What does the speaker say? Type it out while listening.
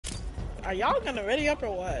Are y'all gonna ready up or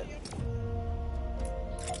what?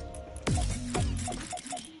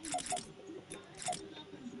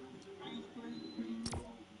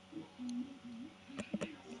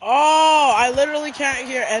 Oh, I literally can't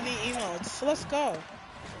hear any emotes. So let's go.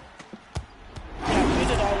 Yeah, I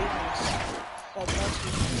muted all emotes. Well, most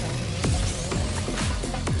emotes.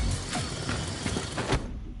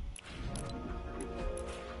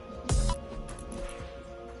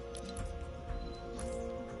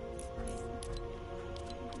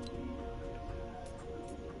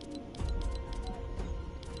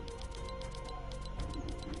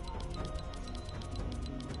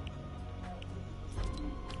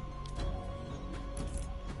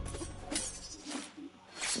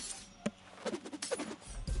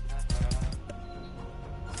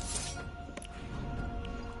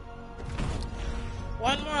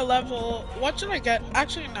 One more level. What should I get?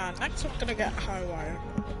 Actually, nah. Next, I'm gonna get high wire.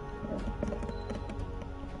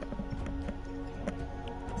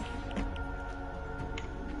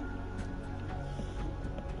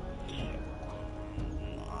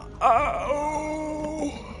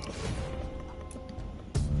 Oh.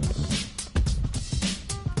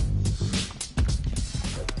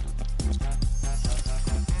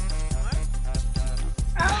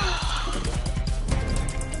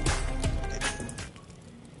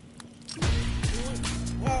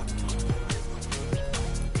 Well,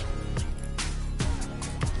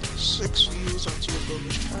 6 views on Zero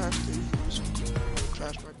Builders Trash, 3 views on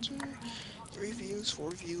Trash Part 2, 3 views,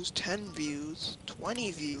 4 views, 10 views,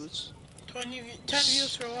 20 views. 10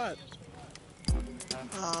 views for what?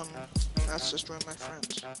 That's just one of my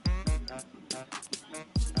friends.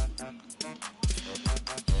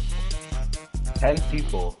 10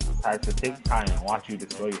 people had to take time and watch you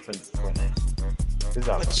destroy your friend's equipment. Good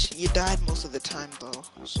job. But you died most of the time though,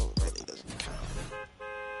 so it really doesn't count.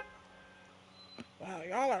 Wow,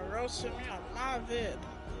 y'all are roasting me on my vid.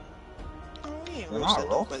 Oh, we ain't We're roasting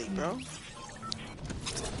not nobody, bro.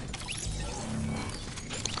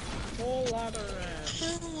 Whole lot of red.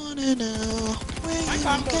 I wanna know where My you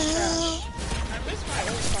combo's go. trash. I miss my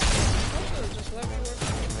old combo. I should've just let me work.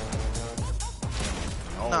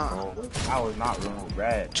 No, Nah. bro. That was not real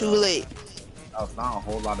red. Too bro. late. That was not a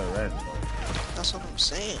whole lot of red, bro. That's what I'm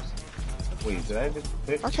saying. Wait, did I just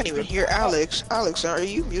pick? I can't even hear Alex. Alex, are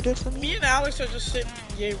you muted for me? Me and Alex are just sitting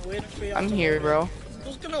here waiting for y'all. I'm to here, load bro. in.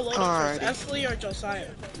 Who's gonna load Alrighty. it first, Esley or Josiah?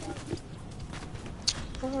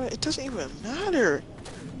 It doesn't even matter.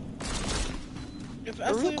 If The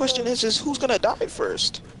Esley real question loads, is who's gonna die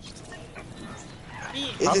first?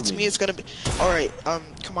 me. If it's me, it's gonna be. Alright,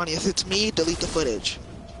 come on, if it's me, delete the footage.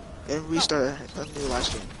 And restart a new live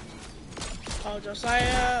stream. Oh,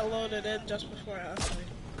 Josiah loaded in just before Esley.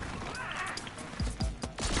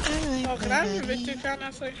 Oh, can I have your victory crown,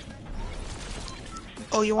 Esley?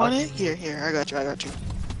 Oh, you want it? Here, I got you.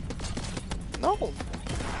 No.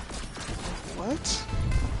 What?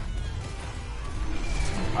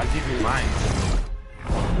 I'll give you mine.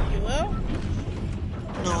 You will?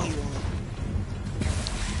 No, you won't.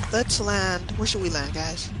 Let's land. Where should we land,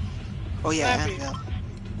 guys? Oh, yeah, Slappy. Anvil.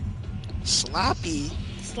 Slappy?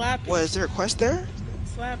 Slappy. What, is there a quest there?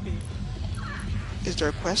 Slappy. Is there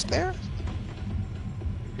a quest there?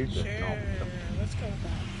 Sure. No. Let's go with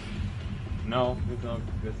that. No,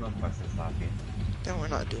 there's no quest in Slappy. Then we're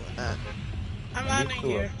not doing that. I'm Me landing too.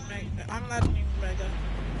 here. I'm landing in Mega.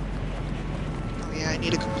 Oh, yeah, I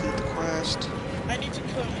need to complete the quest. I need to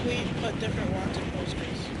complete but different wanted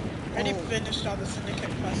posters. I already Oh. finished all the syndicate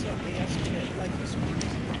quests on the yesterday, like this week.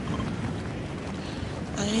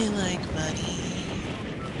 I like money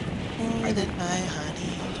more than my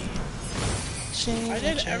honey. I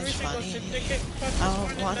did every single syndicate quest this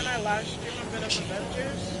morning, then I live streamed a bit of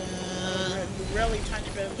Avengers. A really tiny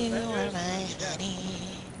bit of You are Avengers. my Yeah. honey.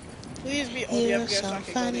 Please be You're ODM gear so so I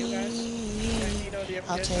can go to you guys. funny. I need ODM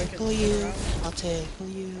I'll gear so I can tickle get you. around. I'll tickle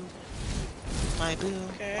you. My boo.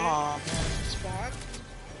 Okay. Aw, man. Spawn.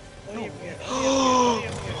 ODM gear. ODM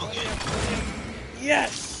gear. ODM gear. ODM.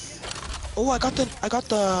 Yes! Oh, I got the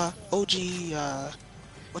OG,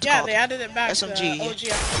 what's it Yeah, called? they added it back. SMG. The OG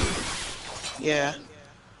SMG. Yeah.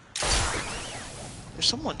 There's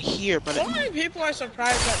someone here, but So many people are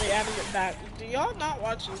surprised that they added it back. Do y'all not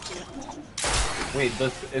watch YouTube? Wait,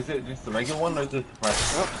 is it just the regular one or is it the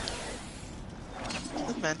press?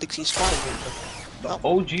 This man thinks he's fighting. The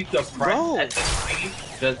OG suppress Bro.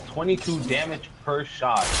 SMG does 22 damage per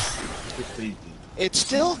shot. It's crazy. It's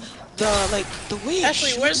still the way it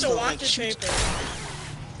Actually, where's shoots, the though, wanted shoots- paper?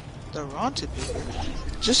 The wanted paper.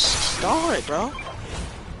 Just start, bro.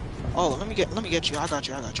 Oh, let me get you. I got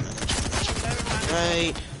you. Never mind.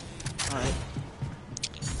 Right.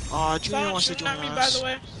 Alright. Junior Someone wants to shooting join at me, us. by the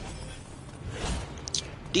way.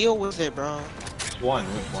 Deal with it, bro. Which one?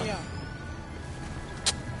 Which one? Yeah.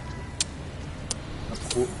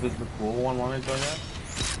 Does the cool one want to join us?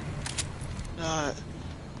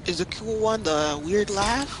 Is the cool one the weird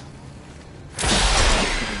laugh?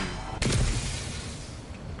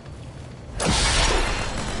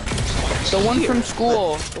 The one from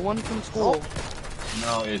school. The one from school.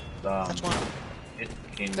 No, it's That's one. it's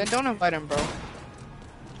King. Then don't invite him, bro.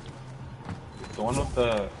 It's the one with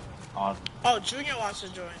the Oh, Junior wants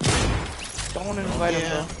to join. Don't invite him,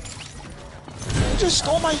 Yeah. You just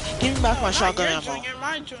stole my. Give me back my Not shotgun your ammo, Junior,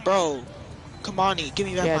 my Junior. bro. Come on, give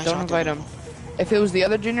me back Yeah, my don't shotgun invite him. ammo. If it was the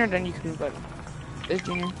other junior, then you can invite him. This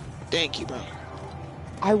junior. Thank you, bro.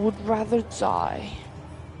 I would rather die.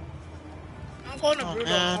 I'm going to Oh,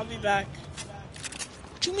 Brutal. man. I'll be back.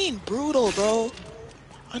 What you mean brutal, bro?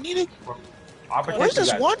 I need a. I'll protect Where's you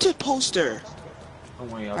this guys. wanted poster? Don't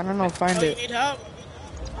worry, I don't know, find Oh, you it. need help?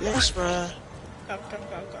 Yes, bro. Come.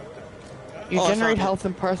 You Oh, I generate found it. health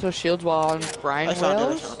and personal shields while on grind I found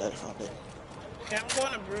rails? it. Okay, I'm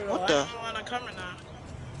going to Brutal. What I the? don't want to come in now.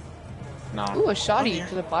 No. Ooh, a shotty here.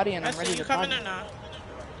 to the body and I I'm ready see you to coming body. in now.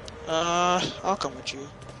 I'll come with you.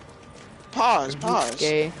 Pause.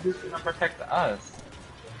 Okay. Who's gonna protect us?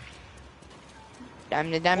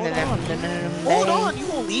 Hold on, you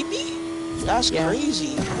won't leave me? That's Yeah.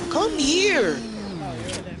 crazy. Come here. Oh,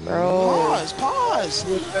 you're there. Bro. Pause. Oh,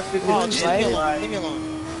 just leave me alone.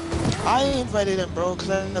 I invited him, bro, because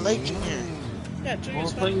I like Junior. Yeah, We're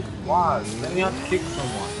Junior's playing squads. Then you have to kick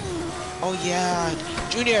someone. Oh, yeah.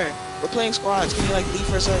 Junior, we're playing squads. Can you, like, leave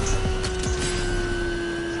for a sec?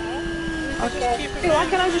 Okay. Dude, why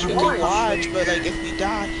can't I just You can watch, but, like, if we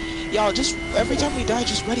die... Y'all, just... Every time we die,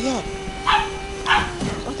 just ready up.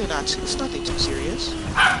 It's nothing too serious.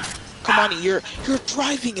 Come on, your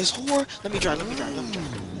driving is whore. Let me drive.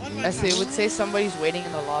 I see, it would say somebody's waiting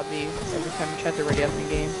in the lobby every time you try to ready up in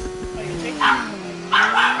game. Oh, you take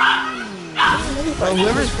Bro,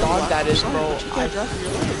 whoever's dog that is, Sorry, bro, but you can't drive for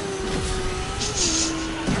your life.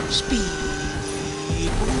 Speed.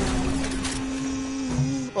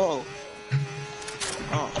 Oh.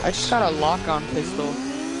 I just got a lock-on pistol.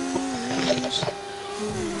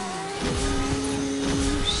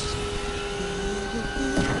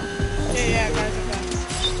 Yeah, guys, I'm back.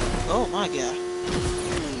 Oh my god.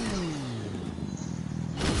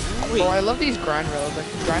 Bro, I love these grind rails. Like,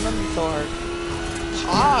 grind them so hard.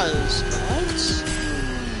 Pause. What?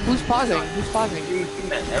 Who's pausing? Who's pausing? You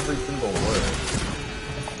meant every single word.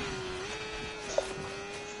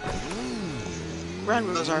 Grand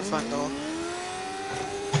wheels are fun though.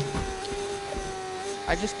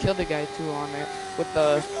 I just killed a guy too on it with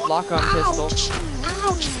the lock-on pistol. Ouch!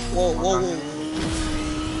 Whoa.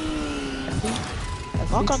 I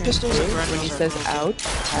think Lock-on pistols and grand when he wheels are says broken.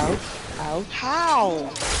 out. How?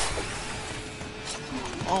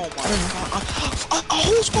 Oh my god. A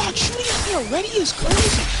whole squad shooting at me already is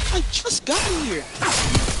crazy. I just got here.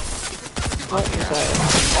 What is that?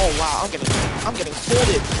 Oh wow, I'm getting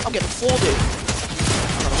folded. I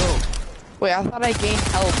gotta go. Wait, I thought I gained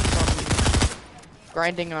health from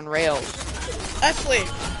grinding on rails. Ashley, I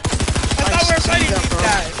thought we were see fighting that, these bro.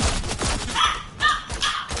 guys.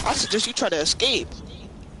 I suggest you try to escape.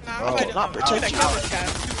 Nah, Bro, I'm fighting not them. I'm gonna protect kill you. this guy.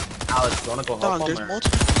 Alex, you wanna go help Dog, him there's or?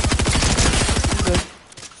 multiple. Good.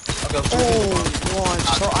 Okay, let's go. Oh, one.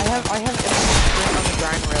 So I have sprint on the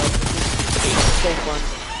grind rails, which is so fun.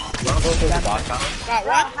 You wanna go to the dock counter? Got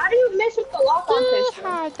what? How do you miss with the lock-on pistol?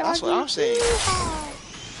 That's what I'm saying.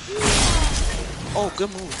 Oh, good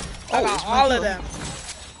move. I Oh, got it's my all of kill. them.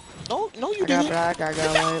 No, you I got didn't. black, I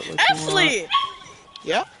got white. What you want? Ashley,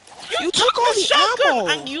 Yep. you You took took all the the shotgun ammo.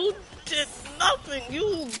 and you did nothing.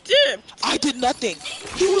 You dipped. I did nothing.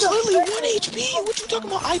 He was literally 1 HP. What you talking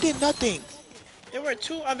about? I did nothing. There were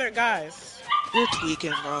two other guys. You're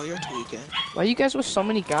tweaking, bro. You're tweaking. Why you guys with so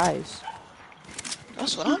many guys?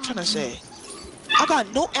 That's what I'm trying to say. I got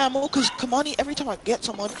no ammo because Kamani, every time I get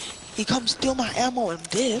someone, he comes steal my ammo and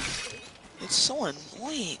dip. It's so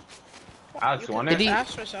annoying. Alex, you wanna? Did he-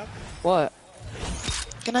 Ask for some. What?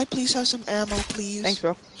 Can I please have some ammo, please? Thanks,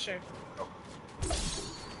 bro. Sure.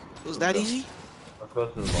 Was that easy? Let's go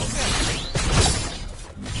to the boat.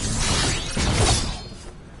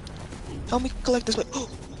 Help me collect this way. Oh,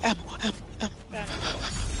 ammo. Yeah.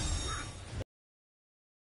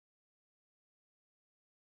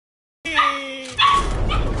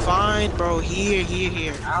 Fine, bro.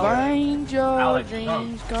 Here. Find your Alex,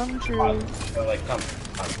 dreams come true. Like, come.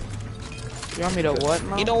 You want me to what,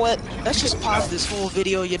 Mom? You know what? Let's just pause this whole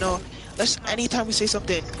video, you know? Anytime we say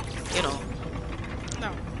something, you know.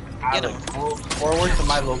 No. Alex, go forward to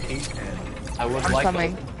my location. I would I'm like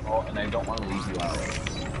coming. to, and I don't want to leave you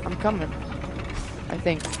out. I'm coming. I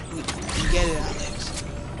think. You get it, Alex.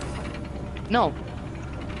 No.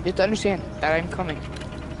 You have to understand that I'm coming.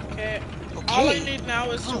 Okay. Okay. All I need now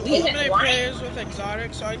is to eliminate players with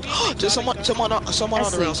exotic. So I need exotic There's someone guns. on the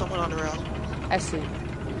rail. Ashley. Someone on the rail. Ashley.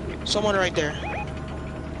 Someone right there.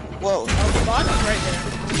 Whoa. Oh, the boss is right there.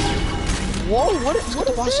 Whoa, what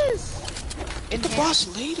the is boss. this? Get the boss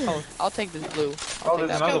later. Oh, I'll take this blue. Oh,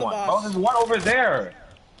 there's another one. Oh, there's one over there.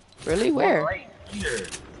 Really? Where? Right here.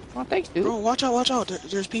 Oh, thanks, dude. Bro, watch out.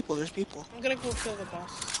 There's people. I'm gonna go kill the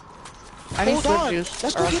boss. I need Hold sword on. juice.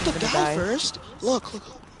 Let's or go else get the I'm gonna guy die. first. Look.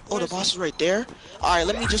 Oh, the boss is right there. Alright,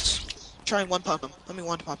 let me just try and one pop him.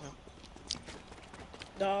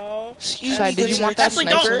 No. Excuse Sorry, me, did good you want sir. that Actually,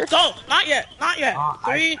 sniper? don't. Not yet. 3.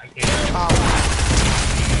 I can't.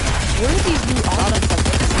 Where are these new augments?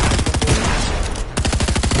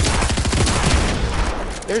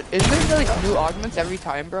 Is there like new augments every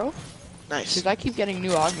time, bro? Nice. Because I keep getting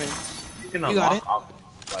new augments. You can You got unlock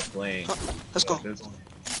by playing. Let's go. This one.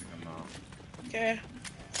 Okay.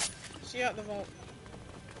 See you at the vault.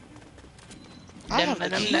 I have the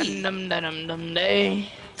key.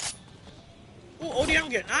 Ooh, ODM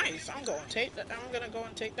gear. Nice. I'm gonna go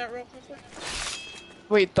and take that real quickly.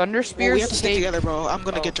 Wait, Thunder Well, Spears? we have to stick together, bro. I'm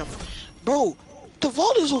gonna get jumped. Bro, the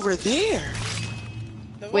vault is over there.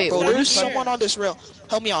 The Wait, vault's Bro, down there's here. someone on this rail.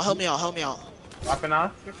 Help me out. Dropping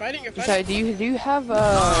off? You're fighting. Sorry, do you have I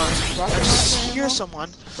rocket just launcher hear ammo someone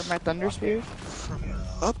for my Thunder Spears? from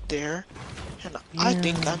up there, and I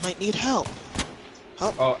think I might need help.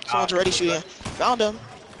 Oh, Someone's already shooting. Found him.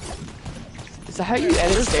 Is that how you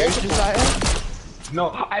edit stairs, Josiah? No,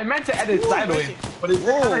 I meant to edit sideways, but it's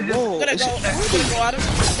Whoa. I'm gonna go at him.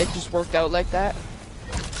 It just worked out like that?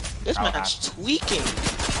 This man's tweaking.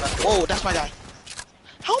 Whoa, that's my guy.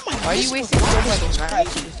 How am I Why are you missing wasting the so vault? much This is time,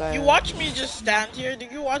 crazy. Josiah? You watch me just stand here.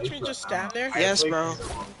 Did you watch me just stand there? Yes, bro.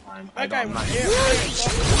 That guy was here.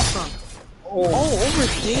 Oh, over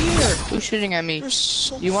there. Who's shooting at me? You're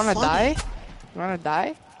so You wanna funny. die? You wanna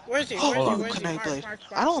die? Where's he? Oh, Where's he? can I Mark, play? Mark,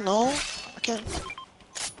 I don't know. I can't.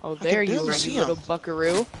 Oh, there you barely are, see you little him.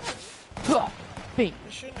 buckaroo. Huh. Pink.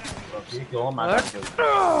 You're shooting at me.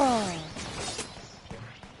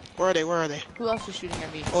 Where are they? Who else is shooting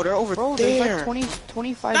at me? Oh, they're over Bro, there's there. like 20,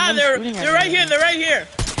 25 Nah, men they're shooting at right me. here. They're right here.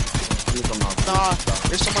 Nah,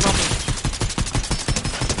 there's someone on me.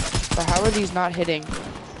 But how are these not hitting?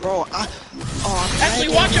 Bro, I'm Actually,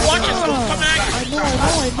 lagging. watch it. Someone's coming at you. I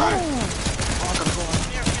know. Oh, I'm gonna go on.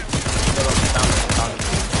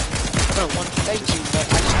 I got one. Thank you, but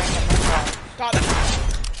I can't get my shot. Got him.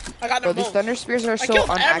 I got Bro, them these both. Thunder Spears are so killed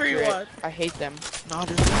inaccurate. everyone. I hate them. Nah,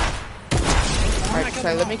 dude. Alright,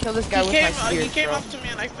 sorry, let me kill this guy with my spears, He came bro. up to me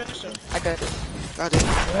and I finished him. I got it. Got it.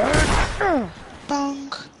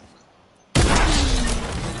 Bonk.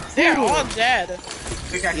 They're all dead.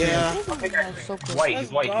 Yeah. Oh, so close. White, Let's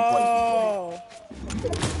he's white, go.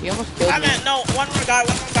 He almost killed I me. meant, no, one more guy.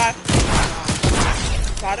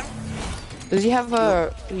 Got him. Does he have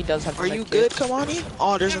a... He does have a Are you med good, kit. Kamani?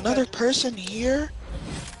 Oh, there's another person here.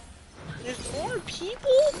 There's more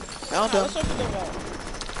people? Found him. Let's open the vault.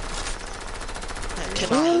 I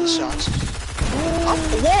cannot hit shots.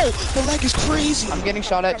 Whoa! The leg is crazy. I'm getting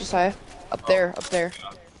shot at, Josiah. Up there.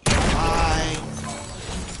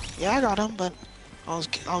 Yeah, I got him, but I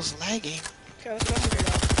was lagging. Okay, let's go figure it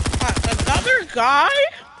out. Another guy?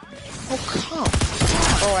 Oh, come.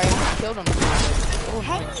 Oh, I almost killed him. Oh,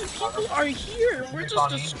 How many people are here? We're just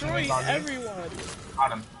destroying everyone.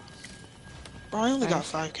 Got him. Bro, I only got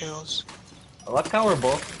 5 kills. I like how we're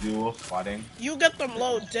both dual spotting. You get them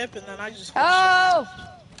low dip and then I just... Oh!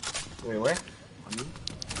 Wait, where?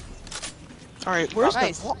 Alright, where's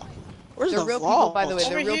Nice. the vault? Where's They're the real vault? people, by the way.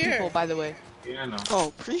 They're Over real here. people, by the way. Yeah, no. Oh,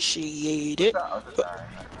 appreciate it.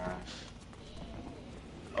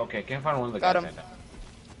 Okay, can't find one of the Got guys. him.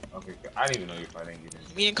 Okay, good. I didn't even know you were fighting. You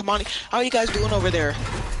didn't. Me and Kamani, how are you guys doing over there?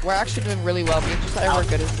 We're actually doing really well. Me and Josiah work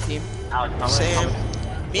good as a team. Alex, how Sam,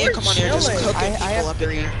 me and We're Kamani are just chilling. cooking I people have up in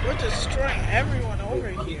 3. here. We're destroying everyone over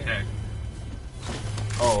here. Okay.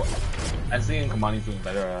 Oh, I see Kamani's doing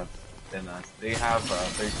better than us. They have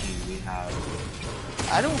 13. We have.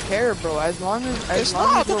 I don't care, bro. As long as It's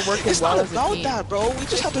not we're working it's well not as a about team. that, bro. We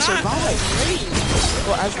just have to Not survive.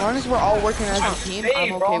 Well, as long as we're all working as a team, Hey,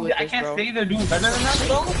 I'm okay bro, with I this, can't bro. say they're doing better than us,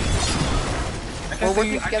 though. We're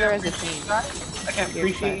working together as a team. I can't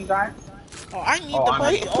appreciate you guys. Oh, I need Oh, the I'm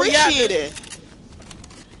money. Oh, yeah. Appreciate it.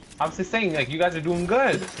 I'm just saying, like, you guys are doing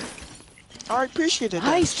good. I appreciate it.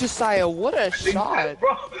 Nice, Josiah. What a shot.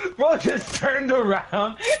 Bro just turned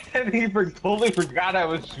around and he totally forgot I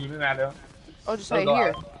was shooting at him. Oh, Josiah, go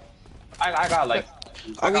here. I got like.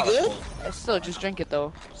 Are we good? Still, just drink it,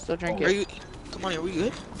 though. Still drink Are it. you? Come on, are we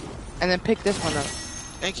good? And then pick this one up.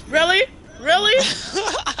 Thank you. Really? Really?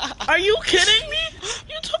 Are you kidding me?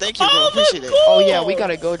 You took Thank you, bro. all the Appreciate it. gold. Oh yeah, we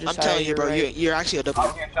gotta go. Just I'm telling you, bro. Right. You're actually a W.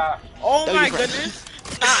 I'll get shot. Oh W my friend. goodness.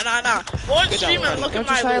 Nah. Go on Good job, stream and buddy. look Don't at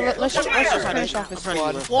my Josiah, loot. let's Look just at my loot. finish off this I'm proud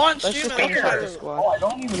of you, squad. Go on Let's stream just and look finish at off my this loot. squad. Oh, I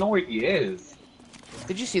don't even know where he is.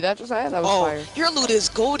 Did you see that, Josiah? That was Oh, fire. your loot is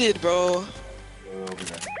goaded, bro. Over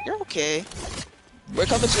there. You're okay. We're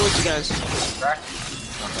coming towards you guys.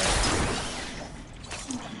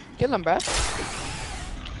 Kill him, bruh.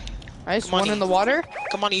 Nice, Come on, one in E. the water.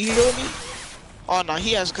 Come on, you healing me? Oh no,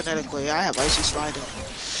 he has kinetic way. I have icy sliding.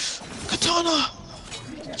 Katana!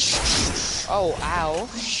 Oh, ow.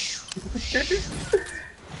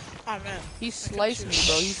 Oh man. He sliced me,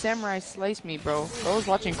 bro. He samurai sliced me, bro. Bro was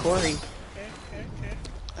watching Corey. Okay.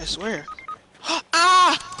 I swear.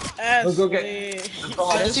 Ah! Let's go get- Esley.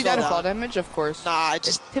 I Did just see fell that down. fall damage? Of course. Nah, I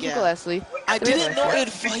just Typical yeah. Esley. I didn't know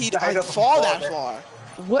he'd fall that far.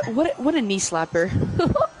 What a knee slapper.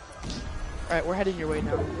 Alright, we're heading your way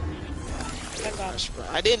now. I got it.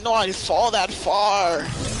 I didn't know I'd fall that far.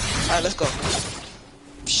 Alright, let's go.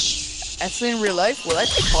 Esley in real life? Will I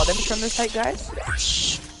take fall damage from this height, guys?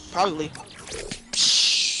 Probably.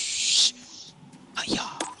 Aya.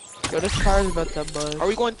 Yo, this car is about to buzz. Are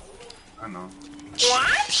we going? I know.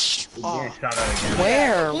 What? Oh. Yeah, shout out again.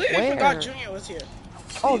 Where? I completely forgot Where? Junior was here.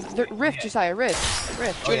 Oh, the Rift, Josiah,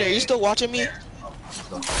 Rift. Junior, you still watching me?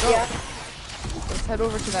 Yeah. Let's head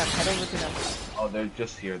over to them. Head over to them. Oh, they're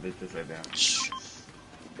just here. They're just right there. Wait,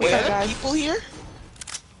 What's are up, there guys? people here?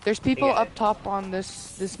 There's people Yeah. up top on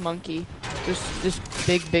this monkey. This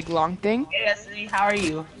big long thing. Hey, Destiny, how are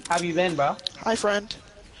you? How have you been, bro? Hi, friend.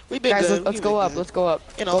 We've been Guys, good. let's We've go been up. good. Let's go up.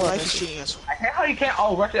 You know, Go up, life is Esley. cheating us. I hate how you can't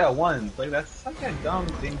all rush it at once. Like, that's such a dumb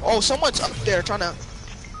thing. Oh, someone's up there trying to.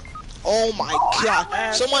 Oh my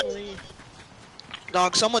god. Someone. Ashley.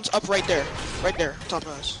 Dog, someone's up right there. Right there, top of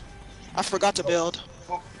us. I forgot to build.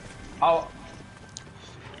 Oh.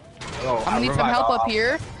 Oh, I'm gonna need some help up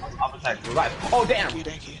here. I'll protect. Revive. Oh, damn.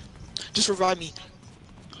 Thank you. Just revive me.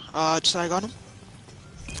 Just I got him.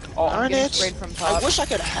 Oh, Darn getting it. sprayed from I top. wish I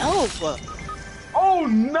could help. oh,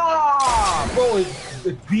 nah. Bro, it's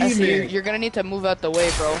Esley, demon. you're gonna need to move out the way,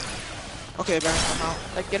 bro. Okay, man, I'm out.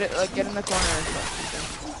 Like get in the corner and stuff.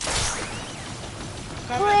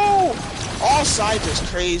 Bro! All sides is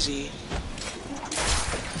crazy.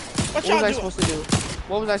 What What y'all was I doing? supposed to do?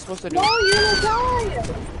 What was I supposed to do? No, you're gonna die.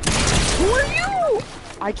 Who are you?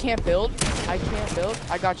 I can't build. I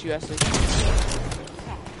got you, Esley.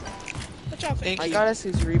 What y'all think? Thank I you. got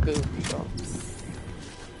Esley's reboot. So.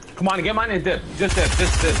 Come on, get mine and dip. Just dip.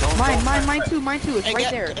 Don't Mine too. It's And right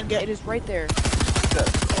get- there. and get- It is right there.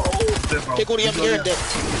 Take what I'm here and dip.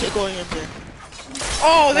 Take what I'm here.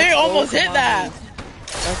 Oh, they Let's go, almost hit come that. on.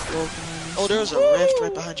 Let's go. Come Oh, there's a rift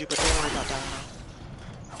right behind you, but don't worry about that now.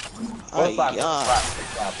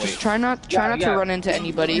 Just try not to run into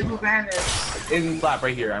anybody. In slap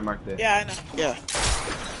right here, I marked it. Yeah, I know. Yeah.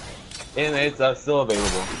 And it's still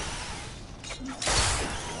available.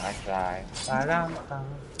 I try.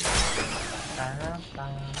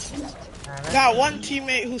 Got one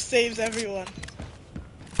teammate who saves everyone.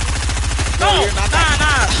 No, No, you're not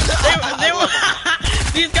nah. They were.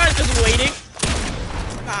 These guys just waiting.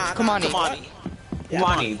 Nah, Come on, Come on. Come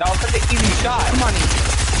on, that was such an easy shot. Come on.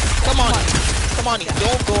 Come on. Come on.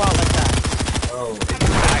 Don't go out like that. Oh,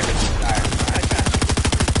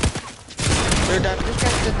 They're done. This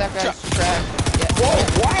guy did that guy's trash. Yeah. whoa,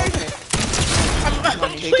 what? I'm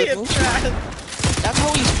Okay, playing good move. trash. That's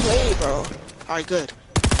how he's played, bro. Alright, good.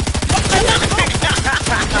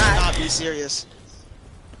 Not be serious.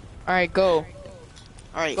 All right, go.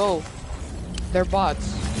 Alright. Go. They're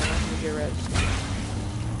bots. Get red.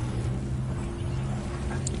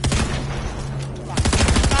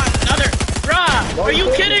 Not another. Bruh, are you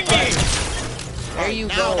kidding me? There you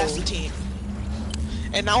now go. that's the team.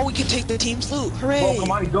 And now we can take the team's loot. Hooray! Bro,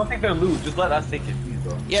 come on, don't take their loot. Just let us take it, please,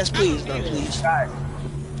 bro. Yes, please, bro, please. Guys,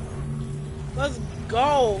 Let's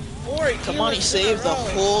go. 4 Kamani elims saved in a the row.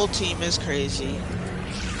 whole team is crazy.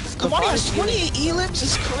 Kamani has 28 elims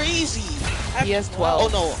is crazy. He has 12. Oh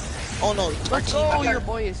no. Oh no. Our Let's team. go. Your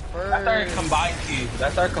boy is first. that's our combined team.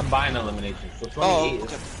 That's our combined elimination. So 28 Oh, is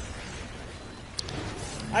okay.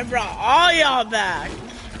 I brought all y'all back.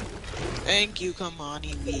 Thank you,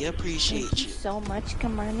 Kamani. We appreciate you. so much,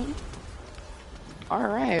 Kamani. All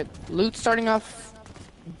right, loot starting off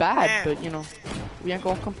bad, Man. but you know, we ain't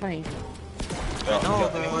gonna complain. Yo, know, yo,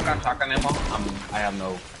 bro. anyone got shotgun ammo? I have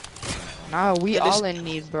no. Nah, we Yeah, this- all in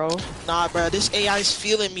need, bro. Nah, bro. This AI's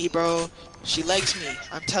feeling me, bro. She likes me.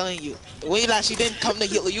 I'm telling you. The way that she didn't come to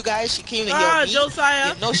heal you guys, she came to heal me.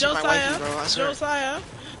 Josiah. You know she might like Josiah. you, bro. I swear. Josiah.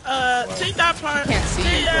 Take that part. Can't see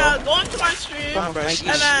Take you, that bro. go into my stream Nah, bro, and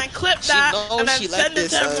then clip she that knows and then she like send it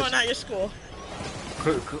this, to everyone at your school.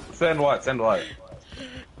 Send what? Send what?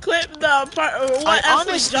 Clip the part what I Esley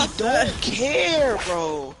honestly just don't said. care,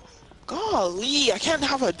 bro. Golly, I can't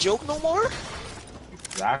have a joke no more?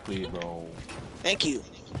 Exactly, bro. Thank you.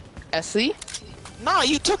 Esley? Nah,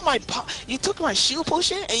 you took my shield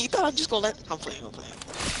potion and you thought I'm just gonna let. I'm playing.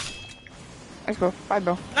 Thanks, bro. Bye,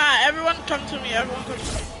 bro. Nah, everyone come to me. Everyone come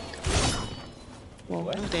to me. Well,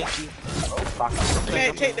 No, thank you.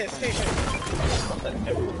 Okay, take this. Take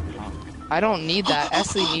this. I don't need that.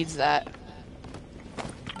 Esley needs that.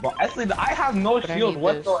 But actually, I have no But I shield need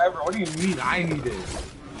this. whatsoever. What do you mean I need it?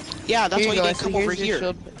 Yeah, that's Here why you you go, didn't come Esley. over Here's your here.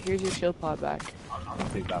 shield. Here's your shield pod back. I'm gonna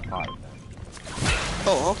take that pot.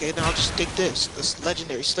 Oh, okay. Then I'll just take this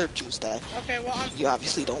legendary slurp juice that Okay, well you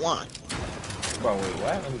obviously don't want. Bro, wait,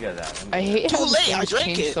 what? Let me get that. Let me I get hate Too how the late, I game's drank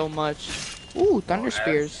changed it. so much. Ooh, thunder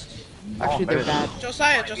spears. Actually, they're bad.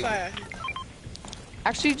 Josiah.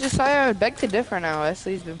 Actually, Josiah, I beg to differ now.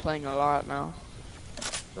 Esley's been playing a lot now.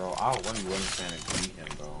 that. Bro, I want to stand and beat him,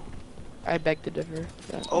 bro. I beg to differ.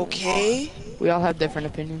 But Okay. we all have different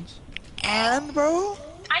opinions. And bro,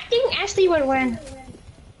 I think Ashley would win.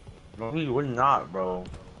 No, he would not, bro.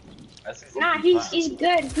 Nah, he's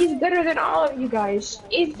good. He's better than all of you guys.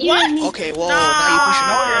 What? okay. Well, Nah. now you're pushing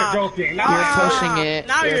No, it. you're joking. No, You're pushing it.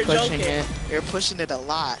 Now you're you're pushing joking. it. You're pushing it a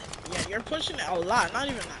lot. Yeah, you're pushing it a lot. Not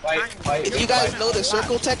even that. Wait, tiny. wait. If you guys know the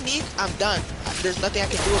circle technique, I'm done. There's nothing I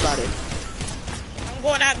can do about it. I'm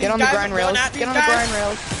going at these Get on the guys. grind I'm rails. going at these Get on the guys. grind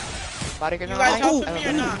rails. Body You get guys on. helping me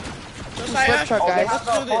or not? Josiah, Slip truck, Oh, they guys. have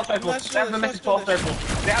the full circle. Let's do They have the this, missing let's full do this. circle.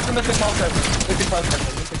 They have the missing full circle. Missing full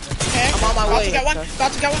circle. Okay. I'm on my About way. to get one.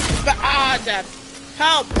 About to get one. Dead.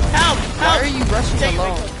 Help! Why are you rushing Take it,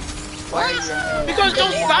 alone? take it. Why are you rushing? Because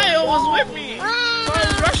Josiah was with me. So I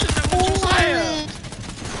was rushing them with Josiah.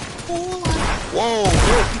 Whoa,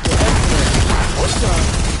 there are people everywhere. What's up?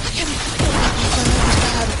 I can't even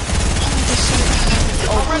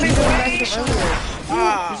Oh, these are the guys from earlier.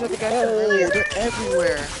 Ah. These are the guys from Oh, earlier. they're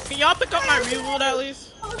everywhere. Can y'all pick up my reload at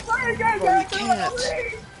least? Bro, we can't.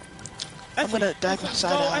 I'm gonna dive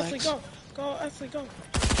inside, Alex. Go, Esley, go.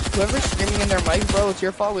 Whoever's screaming in their mic, bro, it's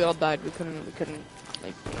your fault. We all died. We couldn't,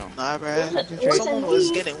 like, you know. Nah, bro. Someone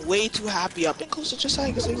was getting way too happy up and close to Josiah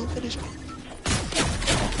because they gonna finish me.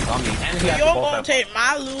 And he has the You're full gonna circle. take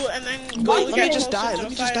my loot and then go Let me get just close die. to Let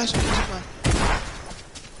me just die Josiah. so I can take my...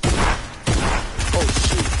 Oh,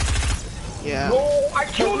 shoot. Yeah. No, I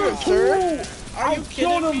killed him Third? Are you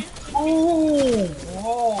kidding me?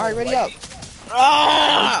 Alright, ready up.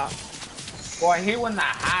 Ah! Boy, I hate when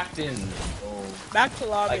that happens. Oh. Back to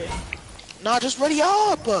lobby. Like- Nah, just ready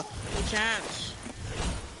up. You can't.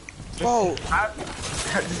 Bro,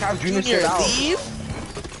 Just have Junior Junior, sit out. leave?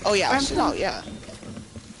 Oh, yeah, sit out, yeah.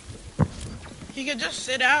 He could just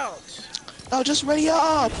sit out. No, just ready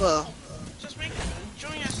up. Just make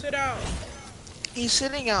Junior sit out. He's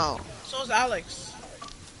sitting out. So's Alex.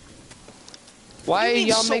 Why you mean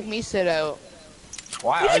y'all so- make me sit out?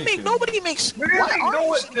 Why We are didn't you make, sitting? nobody makes... We didn't Why make are no you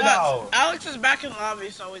one sitting sit out? out. Alex is back in lobby,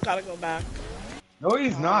 so we gotta go back. No,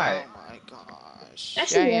 he's not. Oh my gosh.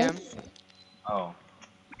 That's Yeah, I you. am. Oh.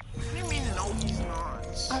 What do you mean, no, he's not?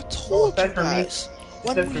 I told you Except for me. guys.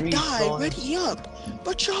 When Except for we me, die, Sean. ready up.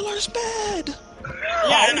 But y'all are sped.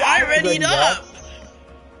 Yeah, and I readied that. up.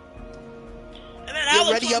 And then Get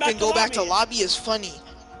Alex ready went up back and go back to lobby is funny.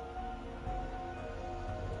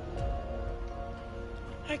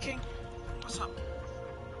 Hi, King. What's up?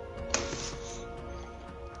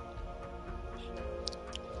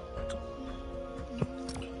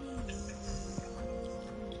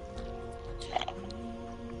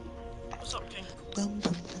 What's up, King? Bum,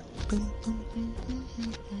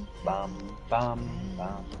 bum,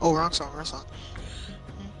 bum, Oh, wrong song, wrong song.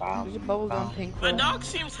 There's a bum, bubblegum pink My roll. dog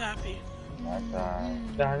seems happy.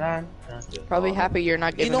 Probably happy you're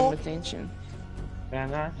not giving know- him attention.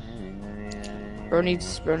 Bro needs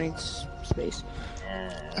space.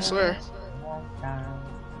 I swear.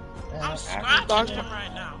 I'm scratching him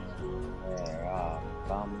right now.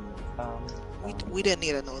 We didn't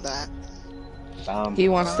need to know that. He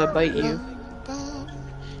wants to bite you.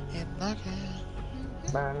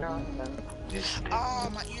 Oh,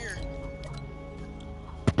 my ear.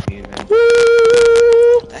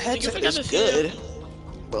 The headset forget is to see good,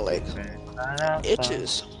 but like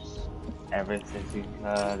itches. Ever since you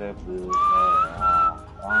cut the blue hair off,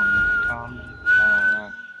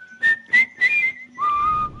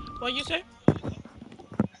 What you say?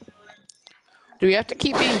 Do we have to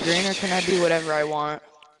keep being green or can I be whatever I want?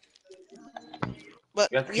 But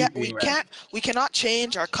You have to keep being red. we cannot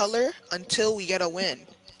change our color until we get a win.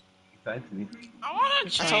 Exactly. I wanna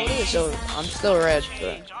That's how it change. is. I'm still red, but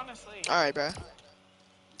Change, Alright, bro.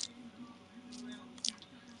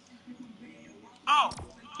 Oh,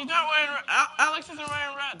 he's not wearing. Alex isn't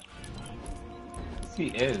wearing red. He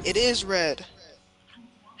is. It is red.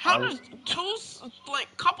 How does two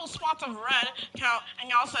couple spots of red count, and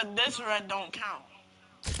y'all said this red don't count?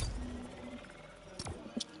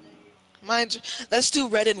 Let's do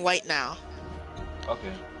red and white now.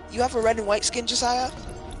 Okay. You have a red and white skin, Josiah?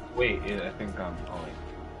 Wait, I think oh wait.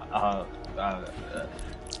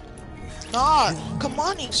 Nah, come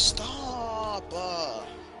on, stop. Oh,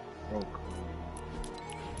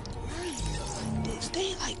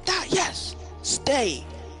 Stay like that, yes. Stay.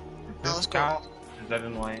 Now let's go. Is that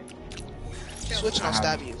in white? Switch and I'll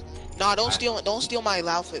stab you. Nah, don't steal my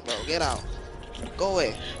outfit, bro. Get out. Go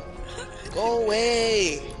away. Go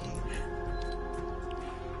away.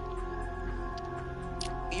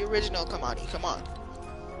 The original Kamani, come on.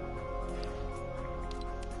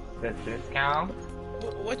 Does this count?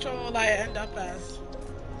 Which one will I end up as?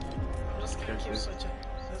 I'm just gonna keep switching.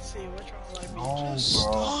 Let's see, which one will I be? Oh, bro.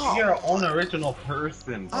 Stop. You're your own original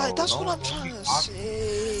person, bro. Alright, that's what I'm trying to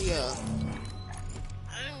say.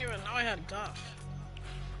 I didn't even know I had Duff.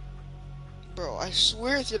 Bro, I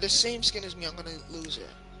swear if you're the same skin as me, I'm gonna lose it.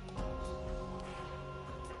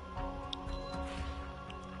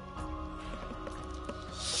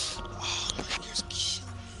 Oh, my ears kill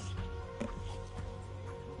me.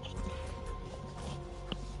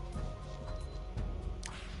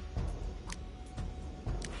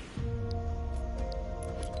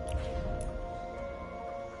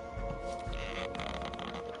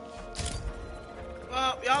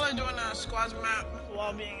 Well, y'all are doing a squads map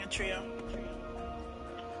while being a trio.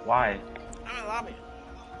 Why? I'm in lobby.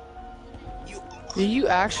 You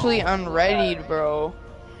actually unreadied, bro.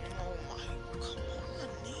 Oh my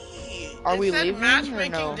god. Are It we said leaving or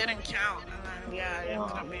matchmaking no? didn't count, and then yeah, it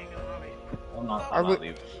ended up being in lobby. I'm not Are we-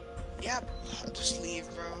 leaving. Yep, I'll just leave,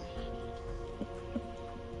 bro.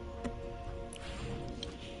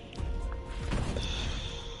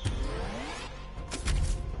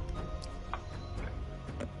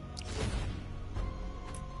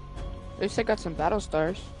 At least I got some battle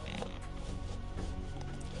stars.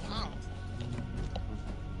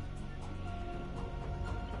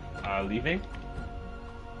 Leaving?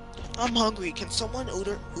 I'm hungry. Can someone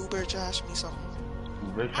Uber dash me something?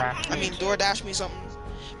 Uber trash? I mean, DoorDash me something.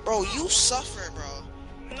 Bro, you suffer, bro.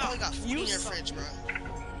 You No, probably got food you in your suffer. fridge, bro.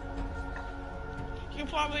 You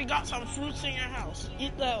probably got some fruits in your house.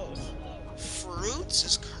 Eat those. Fruits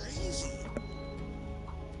is crazy.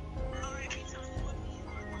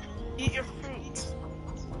 Eat your fruits.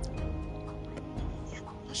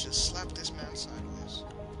 I should slap this man sideways.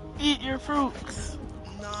 Eat your fruits.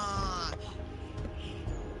 Nah.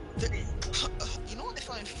 You know what I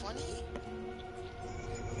find funny?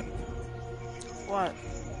 What?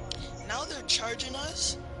 Now they're charging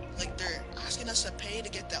us, like they're asking us to pay to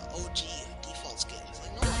get the OG default skins.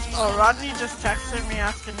 Like, no one's Oh, Rodney just texted me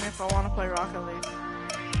asking me if I want to play Rocket League.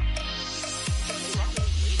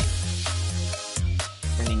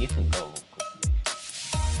 I mean, you can go.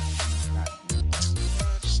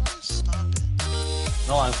 Stop it.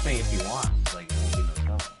 No, I'm saying if you want. Like, it won't be no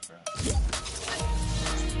trouble, bro.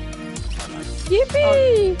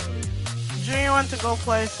 Yippee! Junior went to go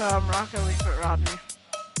play some Rocket League with Rodney.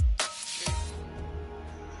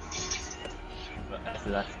 But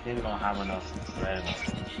that skin don't have enough red.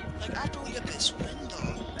 Like, after we get this win,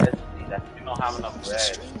 though, That skin don't have enough what's the red.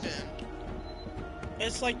 stream been?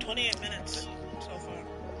 It's like 28 minutes so far.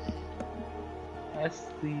 That's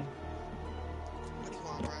the... What do you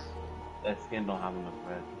want, bro? That skin don't have enough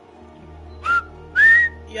red.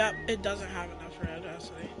 Yep, it doesn't have enough red,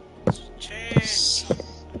 actually. Change.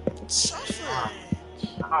 Suffer.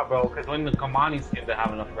 Nah, bro, because when the Kamani skin didn't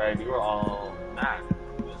have enough red, you were all mad.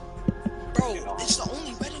 Bro, it's the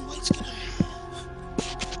only red and white skin I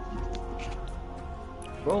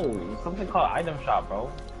have. Bro, something called item shop, bro.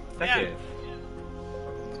 Check Yeah. it.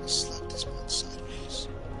 I'm gonna slap this man sideways.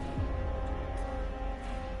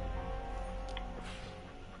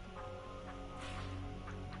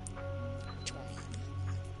 Which one?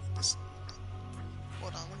 This.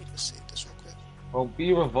 Hold on, let me just save this real quick. Bro,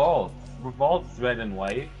 be Revolt. Revolt's red and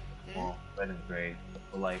white. Well, red and gray.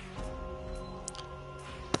 But like,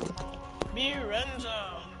 Be Renzo.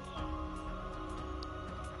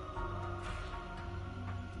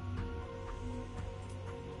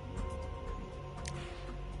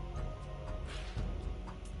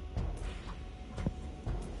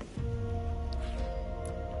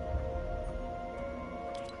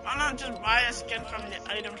 Why not just buy a skin from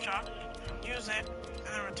the item shop, use it, and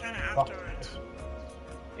then return it afterwards?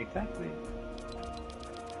 exactly.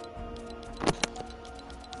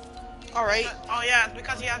 Alright. Oh yeah, it's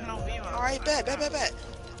because he has no V-Bucks. Alright, bet.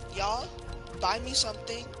 Y'all, buy me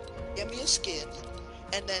something, get me a skin,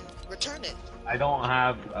 and then return it. I don't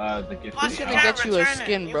have the gift. Plus, Who's you gonna can't get you a return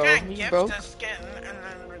skin, it. bro? You can't He's gift broke. a skin and then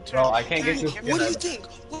return Bro, it. I can't get You this gift skin. What do it. you think?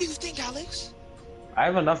 What do you think, Alex? I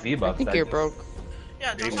have enough I V-Bucks. think you're broke.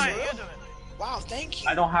 Yeah, Maybe. Josiah, you do it. Wow, thank you.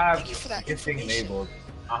 I don't have Thank you for that gifting information. enabled.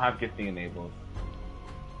 I don't have gifting enabled.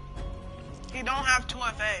 You don't have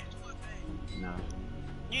 2FA. No.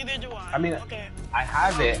 Neither do I. I mean, Okay. I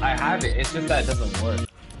have it. It's just that it doesn't work.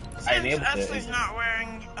 I Since enabled Esley's it. not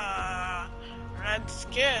wearing red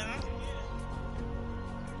skin,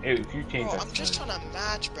 Hey, if you change Bro, that. I'm just trying to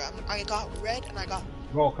match, bro. I got red and I got.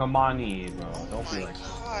 Bro, come on, bro. Oh Don't be my like.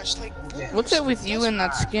 gosh, like. What's it with you and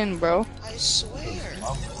that skin, bro? I swear.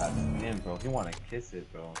 Love that skin, bro. He wanna kiss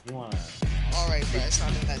it, bro. He wanna. Alright, bro, it's not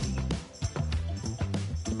even that deep.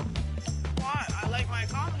 what? I like my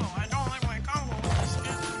combo. I don't like my combo with the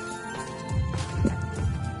skin.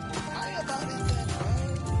 Lie about it then, bro.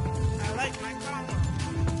 I like my combo.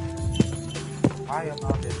 Why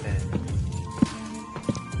about it then?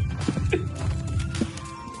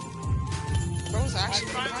 Bro's I actually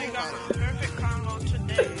finally crying got about my it. perfect combo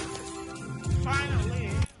today. Finally.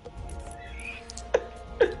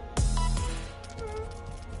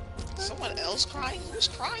 Someone else crying? Who's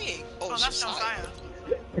crying? Oh, that's Josiah.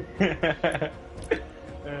 Josiah.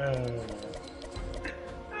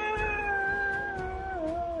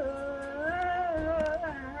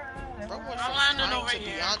 Bro went I'm from landing crying over to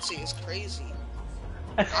here. Beyonce is crazy.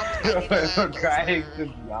 I need to land Crying over. to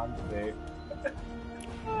Beyonce.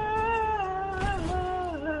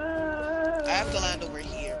 I have to land over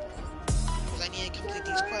here. Because I need to complete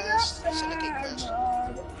these quests. Syndicate quests.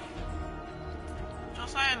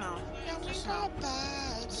 Josiah, no. Just no.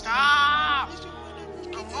 Bad. Stop!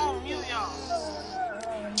 I'm gonna mute y'all.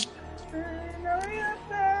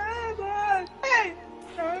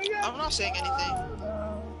 I'm not saying anything.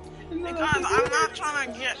 Because I'm not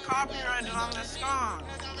trying to get copyrighted on this song.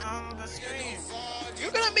 On the stream.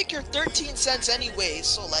 You're gonna make your 13 cents anyway,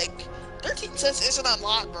 so like, 13 cents isn't a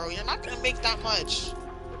lot, bro. You're not gonna make that much.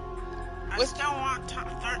 I With- still want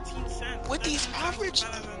 13 cents. With these 13 cents is average-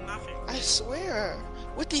 better than nothing. I swear.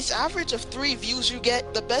 With these average of 3 views you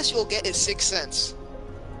get, the best you'll get is 6 cents.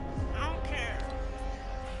 I don't care.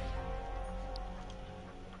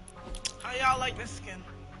 How y'all like this skin?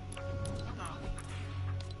 No.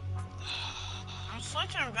 I'm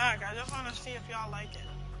switching back. I just want to see if y'all like it.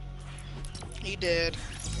 He did.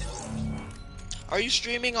 Are you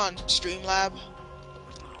streaming on Streamlab?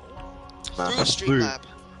 Through Streamlab.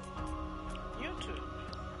 YouTube.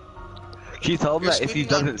 Can you tell him You're that if he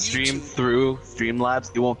streaming on doesn't stream YouTube. through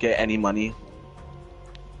Streamlabs, he won't get any money?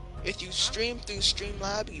 If you stream through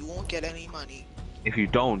Streamlab, you won't get any money. If you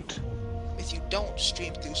don't, If you don't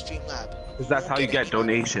stream through Streamlab, because that's how you get any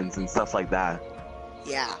money. donations and stuff like that.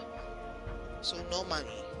 Yeah. So no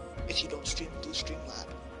money if you don't stream through Streamlab.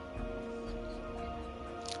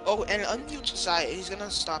 Oh, and unmute Josiah. He's gonna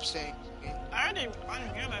stop saying. I already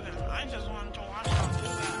unmuted him. I just wanted to watch y'all do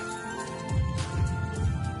that.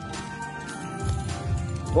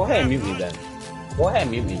 Go ahead and mute me then. Go ahead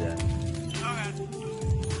and mute me then. Okay.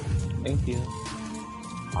 Thank you.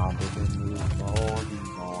 I'm holding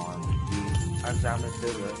on. I'm down the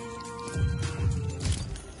sugar.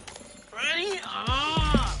 Ready?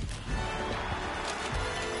 Ah!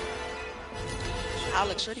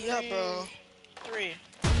 Alex, ready up, bro. 3.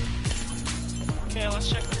 Okay, let's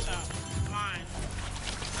check this out. Mine.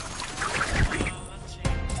 Let's see.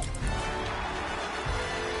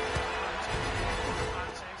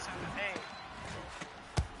 5, 6, 7, 8.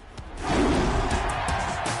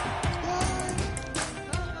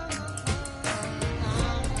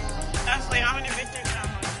 Ashley, how many victory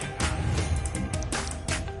downloads you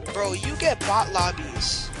got? Bro, you get bot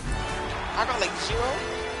lobbies. I got like 0.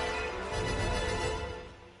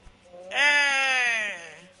 Hey!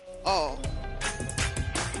 Oh.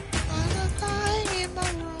 I'm crying in my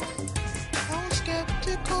room. I'm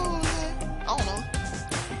skeptical. I don't know.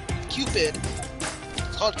 Cupid.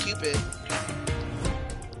 It's called Cupid.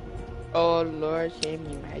 Oh Lord, save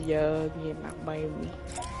me, my yo, me and my baby.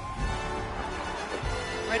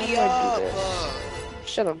 Ready How do I up. do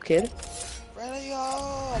Shut up, kid. Ready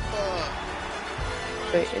up.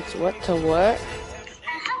 Wait, it's what to what?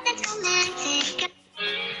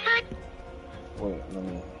 Wait, let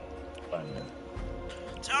me find it.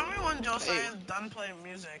 Tell me when Josiah Hey. is done playing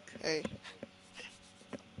music. Hey.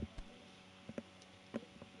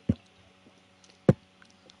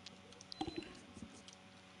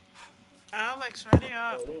 Alex, ready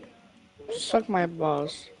up. Suck my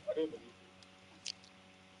balls.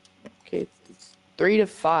 Okay, it's 3 to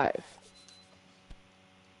 5.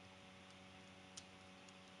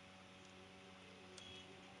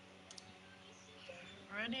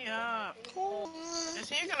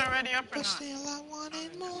 already up or But not? still I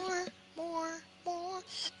wanted more.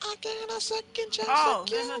 I get a second chance Oh,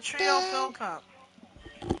 to there's a get trio fill back. cup.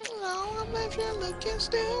 No, I'm left here looking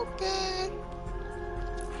stupid.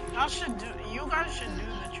 You guys should do the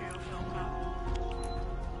trio fill cup.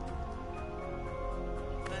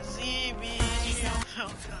 The ZB trio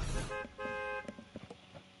fill cup.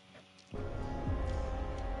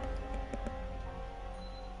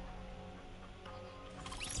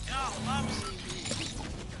 Yo, love ZB.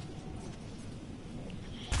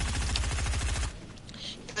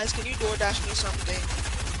 Guys, can you DoorDash me something?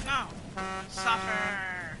 No.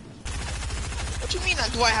 Suffer. What you mean?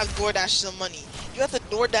 Do I have to DoorDash some money? You have to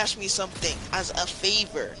DoorDash me something as a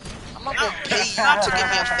favor. I'm not gonna pay you to give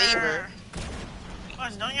me a favor.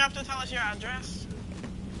 Plus, don't you have to tell us your address?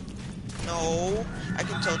 No, I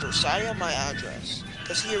can tell Josiah my address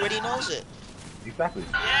because he already knows it. Exactly.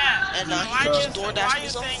 Yeah. And now he can just DoorDash me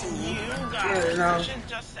some food. You guys, you should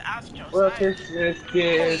just ask Josiah. Well, this Oh,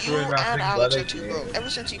 kids you were and nothing Alex but are a too kid. broke. Ever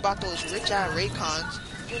since he bought those rich ass Raycons,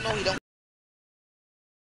 you know he don't.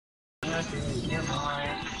 I'm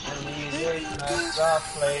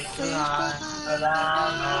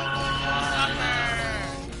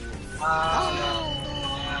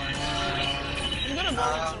gonna go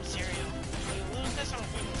eat some cereal. If you lose this, I'm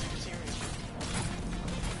eating some cereal.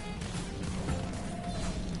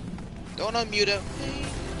 Don't unmute him.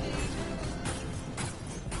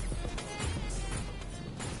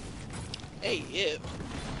 Hey, yeah.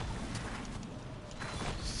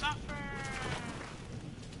 Suffer.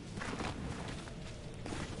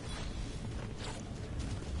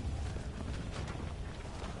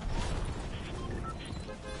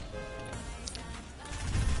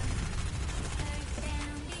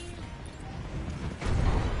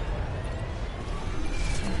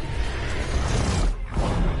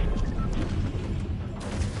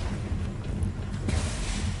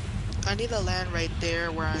 I need a land right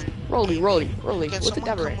there where I. Rolly. Can What's the someone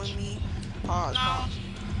devil come with range? me? Pause. No.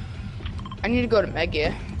 I need to go to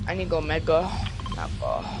Mega. I need to go Mega.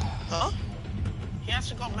 Huh? He has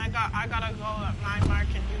to go mega. I gotta go at my mark,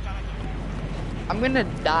 and you gotta go. I'm gonna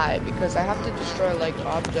die because I have to destroy like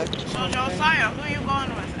objects. or So something. Josiah, who you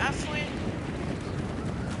going with? Esley?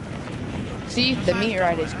 See, the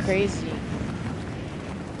meteorite is crazy.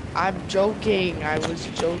 I'm joking. I was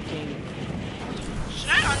joking. Should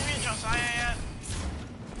I unmute Josiah yet?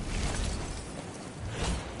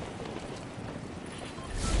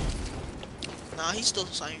 Nah, he's still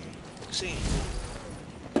signing. See.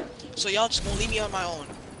 So y'all just gonna leave me on my own.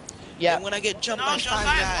 Yeah. And when I get jumped No, by 5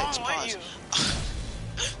 Josiah's guys, going pause.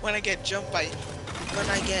 with When I get jumped by, when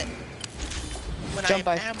I Jump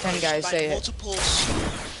by am 10 ambushed guys, by say it. multiple,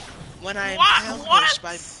 when I am What? ambushed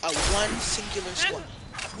by What? a one singular squad,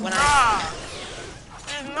 when I, Bruh.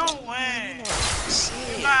 There's no you way. know what I'm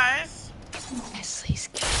saying. You guys, Leslie's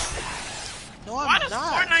No, why I'm does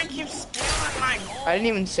not. Fortnite keep stealing my gold? I didn't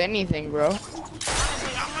even say anything, bro.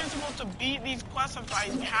 Honestly, how am I supposed to beat these quests if I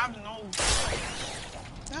have no gold?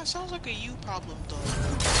 That sounds like a you problem, though.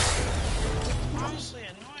 Honestly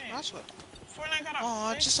annoying. That's what. Fortnite gotta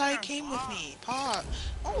Oh, fix Josiah their came with bug. me. Pause.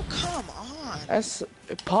 Oh, come on. That's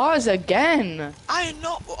pause again. I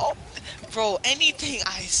know. Oh, bro, anything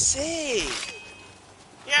I say.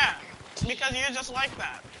 Yeah, because you're just like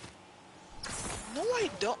that. No, I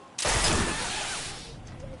don't.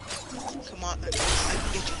 Come on, I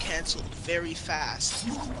can get you canceled very fast.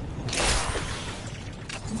 Okay.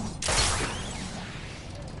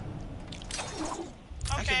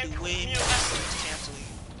 I Okay, can do way mute more us. than canceling.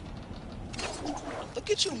 Look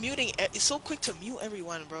at you muting. It's so quick to mute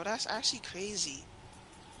everyone, bro. That's actually crazy.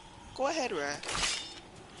 Go ahead, Ray.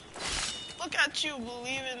 Look at you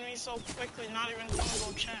believing me so quickly, not even gonna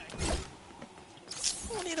go check.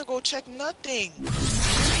 You don't need to go check nothing.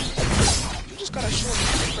 You just gotta show me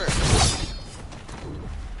first.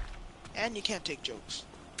 And you can't take jokes.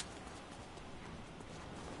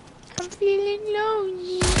 I'm feeling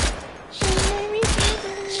lonely.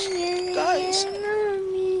 Guys.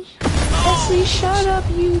 Leslie, shut up,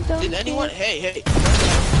 you dumb Did anyone? kid. Hey.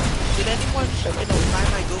 Did anyone buy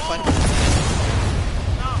my GoFundMe?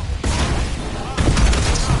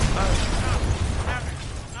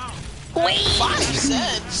 No. Wait. 5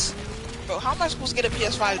 cents? Bro, how am I supposed to get a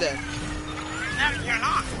PS5 then? You're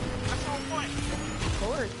not. That's the whole point. Of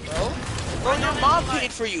course, bro. Bro, your mom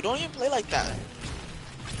paid for you. Don't even play like that.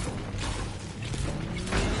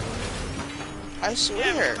 I Yeah,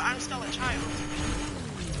 swear. because I'm still a child.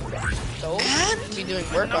 So, And be doing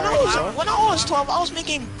work No, already, no, so. when I was 12, I was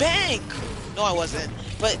making bank. No, I wasn't.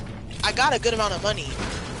 But I got a good amount of money.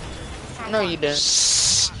 No, you didn't.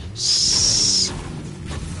 Shh.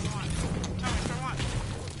 Tell me, for what?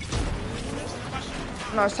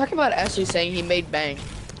 No, I was talking about Ashley saying he made bank.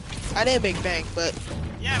 I didn't make bank, but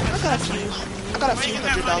Yeah, but I got a where few you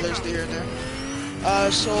get that money $100 from? there and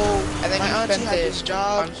there. So And then my you auntie spent had it this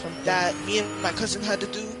job on something. that me and my cousin had to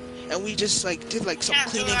do, and we just like did like some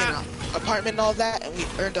Can't do cleaning in that. an apartment and all that, and we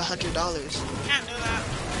earned $100. Can't do that.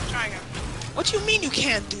 Try again. What do you mean you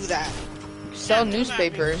can't do that? Sell Can't do that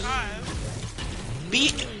newspapers. because Be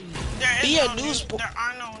There is Be no a news. there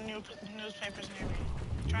are no newspapers near me.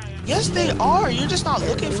 Try again. Yes, they are. You're just not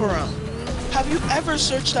looking for them. Have you ever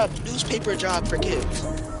searched up newspaper job for kids?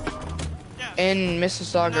 Yes. In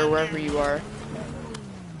Mississauga or wherever you are.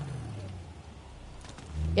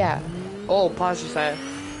 Yeah. Oh, pause yourself.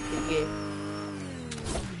 Okay.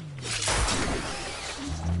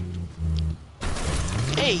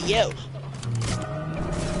 Hey, yo.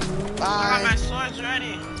 I got my Bye. swords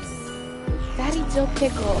ready. Daddy Dill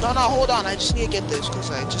Pickle. No, hold on. I just need to get this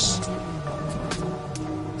because I just.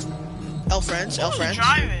 L friends. Who's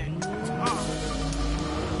driving?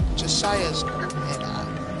 Oh, Josiah's.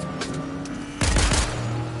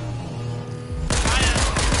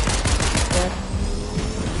 And,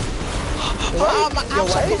 my Yo,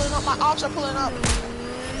 ops why are is- pulling up. My ops are pulling up.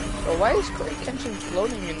 Bro, why is Corey Tension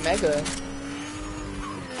floating in Mega?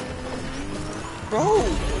 Bro,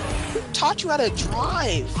 who taught you how to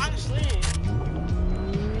drive? honestly.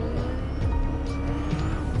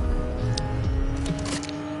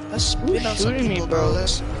 Let's spin Who's on some shooting me, people, bro? bro.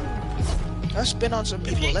 Let's spin on some If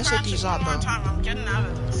people. he Let's hit crashes these one up, more bro. time, I'm getting out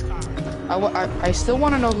of this car. I still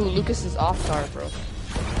want to know who Lucas's offs are, bro.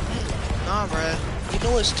 Nah, bro. You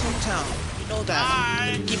know it's Toontown. You know that.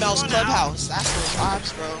 Bye. Mickey Mouse Going out. Clubhouse. That's those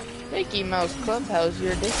vibes, bro. Mickey Mouse Clubhouse,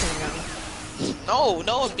 you're dissing now.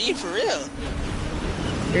 No, I'm being for real.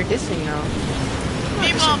 You're dissing now.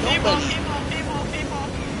 People.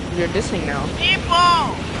 You're dissing now.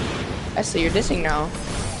 People. Essie, you're dissing now.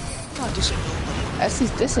 I'm not dissing nobody.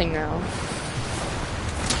 Essie's dissing now.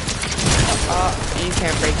 You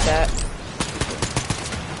can't break that.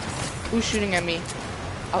 Who's shooting at me?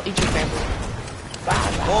 I'll eat your family.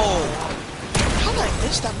 Oh, how did I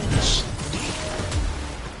miss that many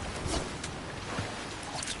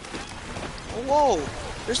Whoa,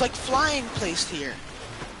 there's like flying placed here.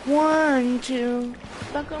 1, 2.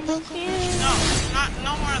 Buckle my skin.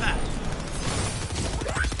 No more of that.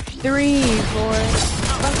 3,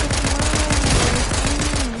 4.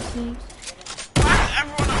 Why is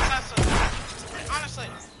everyone obsessed with that? Honestly,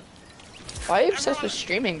 Why are you obsessed with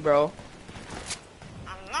streaming, bro?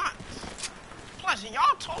 I'm not. Plus,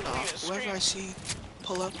 y'all told me to Whoever I stream. see,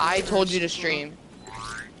 pull up. I told you to stream. No,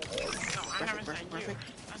 I never said you. Perfect.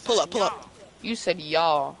 I said Pull up. y'all. You said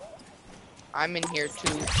y'all. I'm in here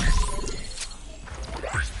too.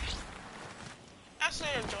 Actually,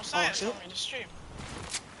 Josiah Oh, told me to stream.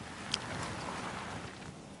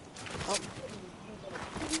 Oh.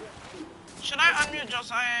 Should I unmute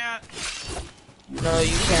Josiah yet? No,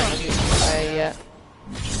 you can't unmute yet.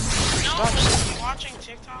 No, is he watching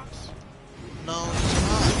TikToks? No, he's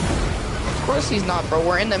not. Of course he's not, bro.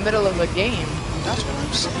 We're in the middle of a game. That's what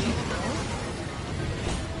I'm saying, bro.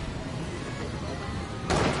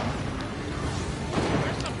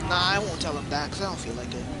 Nah, I won't tell him that because I don't feel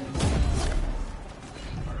like it.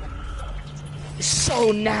 It's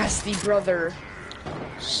so nasty, brother.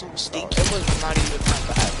 So Bro, stinky. it was not even that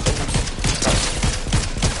bad.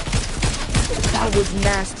 That was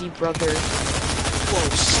nasty, brother. Whoa,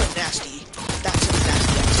 so nasty. That's so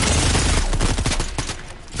nasty.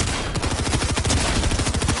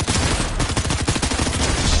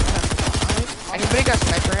 Anybody got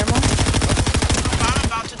sniper ammo? I'm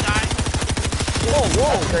about to die. Whoa,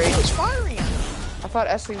 That's great. who's firing at me? I thought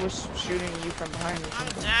Esley was shooting you from behind or I'm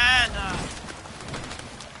something. dead.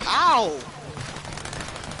 Ow!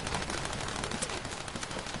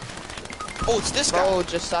 Oh, it's this guy. Bro,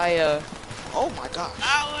 Josiah, Oh my gosh.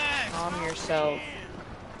 Alex. calm yourself.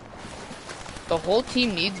 The whole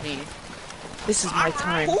team needs me. This is my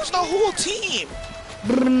time. Who's the whole team?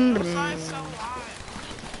 Josiah's so alive.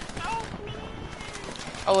 Help me.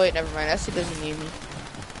 Oh wait, never mind. Esley doesn't need me.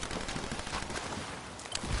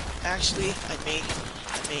 Actually, I may.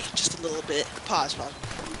 Just a little bit. Pause.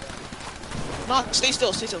 No, stay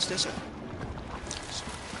still.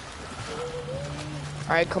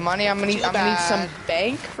 Alright, Kamani, I'm gonna need bad. some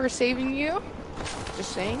bank for saving you.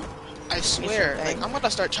 Just saying. I swear, thing. like, I'm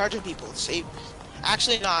gonna start charging people. Save.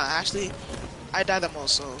 Actually, I died the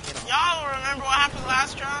most, so, you know. Y'all remember what happened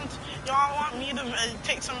last round? Y'all want me to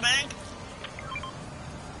take some bank?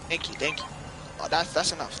 Thank you. Oh,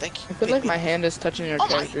 that's enough. Thank you. I feel like my hand is touching your Oh my,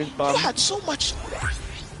 character's you bum. had so much.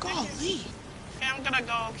 Golly. Okay, I'm gonna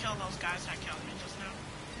go kill those guys that killed me just now.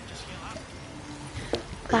 Just heal up.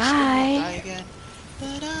 Are you still gonna die again?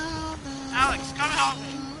 Alex, come help me.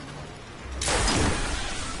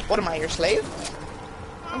 What am I, your slave?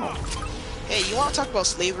 Hey, you want to talk about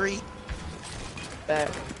slavery? Bet.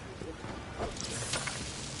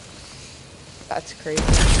 That's crazy.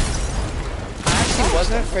 I actually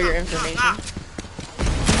wasn't, for your information.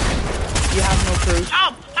 You have no proof.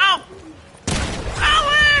 Help! Help!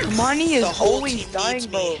 Alex! Kamani is The whole always team dying, needs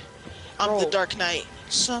bro. me. I'm Bro. the Dark Knight.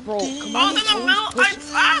 Something. Kamani I was in the always middle. I pushing.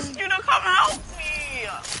 asked you to come help me.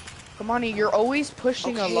 Kamani, you're always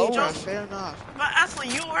pushing Okay, alone. John, fair enough. But Ashley,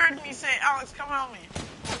 you heard me say, Alex, come help me.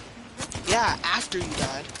 Yeah, after you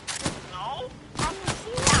died. No? From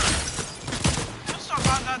before. Just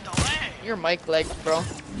about that delay. Your mic legs, bro.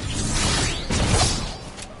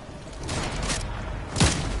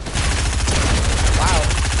 Wow.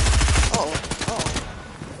 Oh, oh,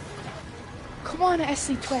 Come on,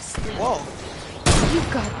 SC Twesty. whoa. You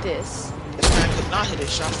got this. This man could not hit a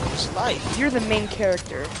shot from his life. You're the main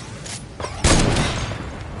character.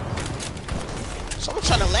 Someone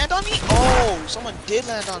trying to land on me? Oh, someone did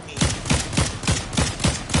land on me.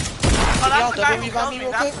 Oh, Can y'all that's the guy double who revive killed me me.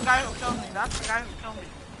 real That's quick? the guy who killed me. That's the guy who killed me.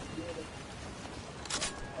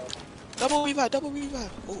 Double revive, double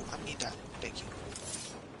revive. Oh, I need that. Thank you.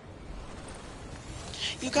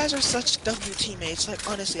 You guys are such W teammates. Like,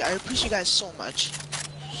 honestly, I appreciate you guys so much.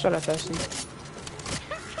 Shut up, SC.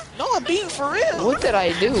 No, I'm being for real. What did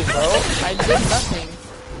I do, bro? I did nothing.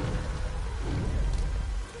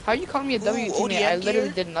 How you call me a W Ooh, teammate? I ODM literally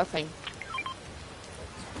gear? did nothing.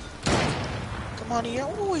 Come on, you're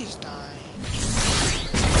always dying.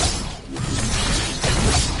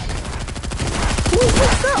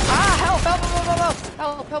 Ah, help, help, help, help, help,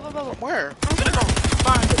 help, help, help, help. Where? I'm gonna go.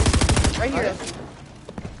 Fine. Right here.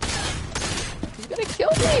 He's gonna kill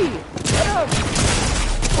me. Shut up.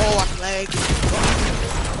 Oh, I'm lagging.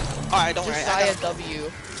 Alright, don't worry. I Josiah got... W.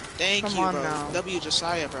 Thank Come you, on bro. now. W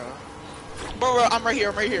Josiah, bro. Bro, I'm right here.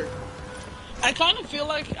 I'm right here. I kind of feel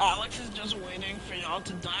like Alex is just waiting for y'all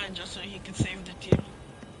to die just so he can save the team.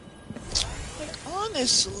 Like,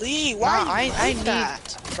 honestly, why Nah, are you like need,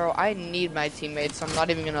 that? bro, I need my teammates. I'm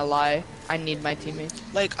not even gonna lie. I need my teammates.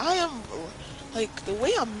 Like, I am... Like, the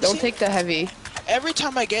way I'm... Don't take the heavy. Every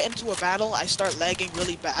time I get into a battle, I start lagging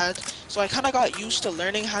really bad. So I kind of got used to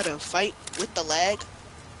learning how to fight with the lag.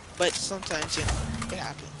 But sometimes, you know, it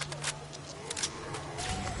happens.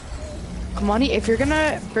 Kamani, if you're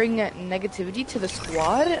gonna bring negativity to the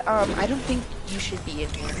squad, I don't think you should be in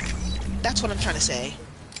here. That's what I'm trying to say.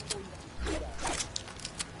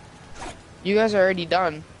 You guys are already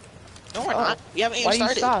done. No, we're not. We haven't even Why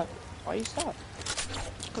started. you stop? Why you stop?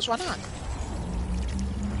 Because why not?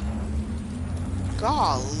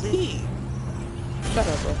 Golly. Shut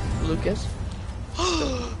up, bro. Lucas.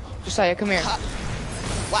 Josiah, come here.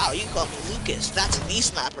 Wow, you call me Lucas. That's a knee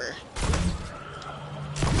slapper.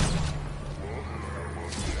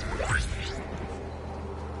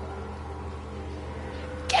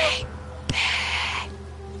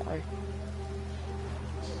 Sorry.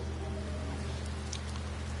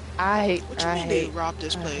 I hate. What do you I mean hate. they robbed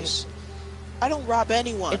this I place? I don't rob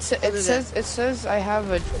anyone. It says I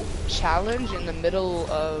have a challenge in the middle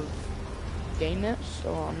of Gayness,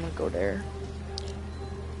 so I'm gonna go there.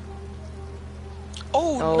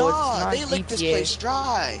 Oh, No, nah, it's not they licked this GTA. place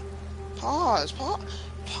dry. Pause.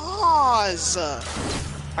 Pause.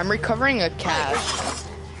 I'm recovering a cat.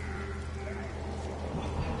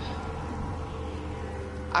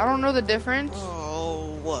 I don't know the difference.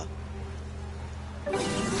 Oh.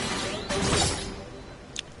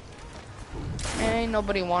 Ain't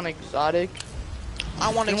nobody want exotic.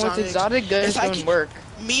 I want And with exotic. exotic, guys If I doing can- work.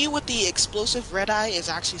 Me with the explosive red eye is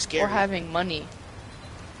actually scary. Or having money.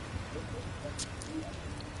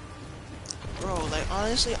 Bro, like,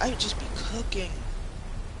 honestly, I would just be cooking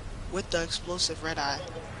with the explosive red eye.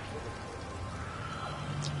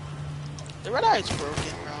 The red eye is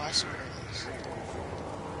broken, bro. I swear it is.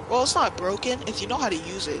 Well, it's not broken. If you know how to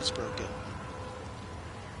use it, it's broken.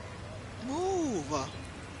 Move.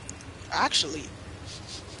 Actually.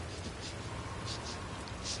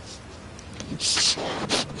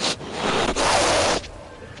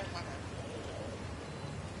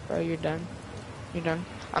 Bro, you're done. You're done.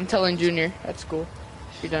 I'm telling Junior. That's cool.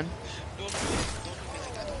 You're done. Don't do me like that. Don't do me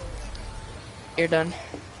like that. You're done.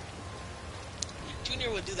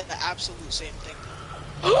 Junior would do the absolute same thing.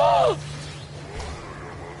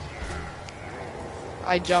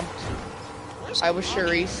 I jumped. Where's I was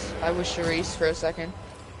Kamani? Charisse. I was Charisse for a second.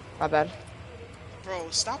 My bad. Bro,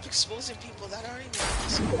 stop exposing people that aren't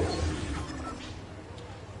even.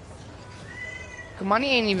 Kamani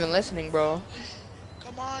ain't even listening, bro.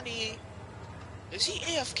 Come on, E. Is he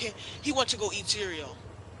AFK? He went to go eat cereal.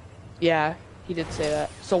 Yeah. He did say that.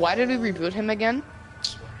 So why did we reboot him again?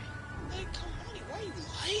 Like, come on, why you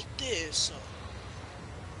like this?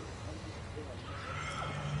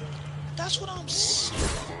 That's what I'm saying.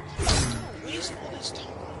 I'm gonna waste all this time.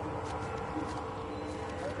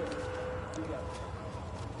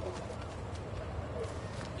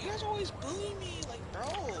 You guys always bully me, like, bro.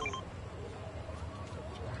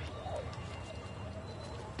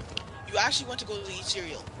 You actually went to go eat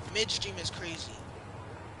cereal. Midstream is crazy.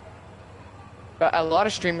 But a lot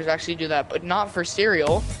of streamers actually do that, but not for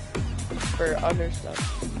cereal. For other stuff.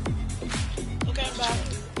 Okay, I'm back.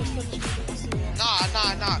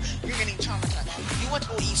 Nah. You're getting traumatized. You want to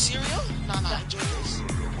go eat cereal? Nah. Enjoy this.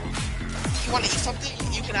 You want to eat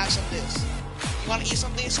something? You can have some of this. You want to eat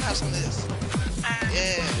something? You can have some of this.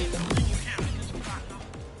 Yeah.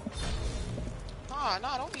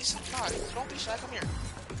 Nah, don't be shy. Come here.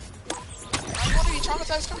 Nah, you want to be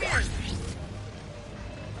traumatized? Come here.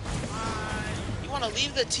 You want to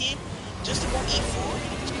leave the team just to go eat food?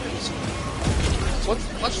 It's crazy.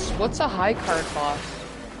 What's a high card boss?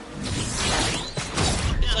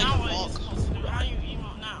 It's like a bulk. How you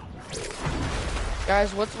emote now?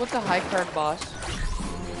 Guys, what's a high card boss?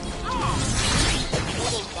 You know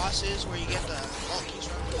those bosses where you get the bulk keys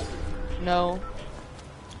from? No.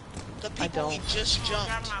 The I people we don't. just Grab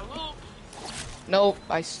jumped. my loot. Nope,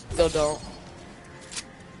 I still don't.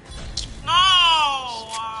 No!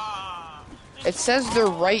 It says they're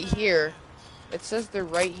right here. It says they're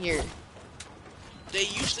right here. They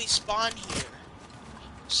usually spawn here.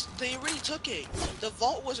 They already took it. The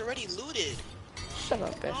vault was already looted. Shut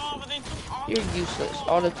up, bitch. No, but they took all You're the useless gold.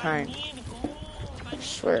 all the I time. need gold. I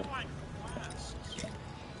swear. need my quest.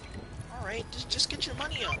 Alright, just get your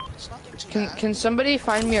money up. It's nothing too bad. Can somebody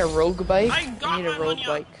find me a rogue bike? I got need a my rogue money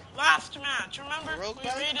bike. up. Last match, remember? A rogue We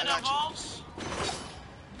bike? raided I the got you. vaults.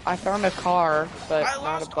 I found a car, but I not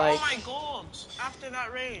lost a all bike. my gold after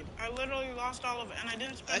that raid. I literally lost all of it, and I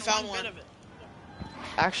didn't spend I found one bit one. of it.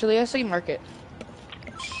 Actually, I say market.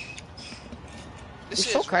 This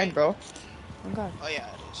You're so is, kind, right? bro. Oh god. Oh yeah,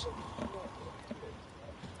 it is.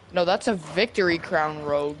 No, that's a victory crown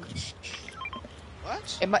rogue.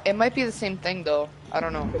 What? It might be the same thing though. I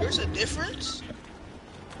don't know. There's a difference?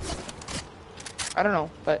 I don't know,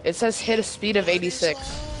 but it says hit a speed of What is 86.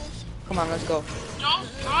 love? Come on, let's go.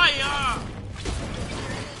 Josiah!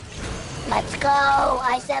 Let's go!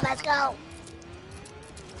 I said let's go!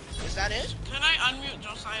 Is that it? Can I unmute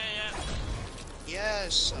Josiah yet?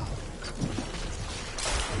 Yes.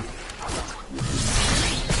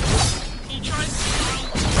 He tried to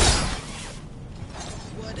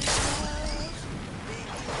What is love?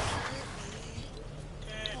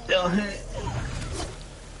 Don't hit.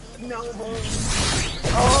 No.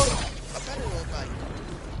 Oh. A better road bike.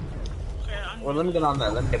 Okay, Well, let me get on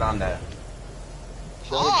that.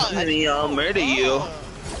 Pause. Me, I'll murder you. Oh.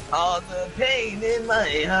 All the pain in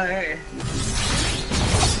my heart.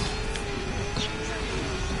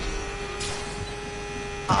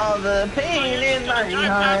 All the pain in my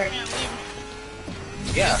heart.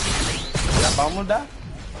 Yeah. Ya vamos da?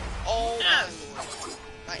 Oh Yes. my lord.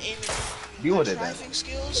 My aiming. Deal My with it then. driving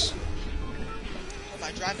skills. Oh,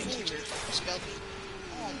 my driving teacher spelled me.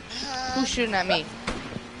 Oh man. Who's shooting at me?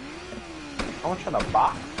 I want to try to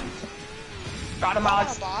box. Got him,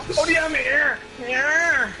 Alex. Box. Oh, yeah, I'm here.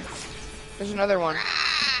 Yeah. There's another one.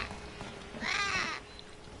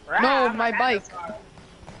 No, my bike.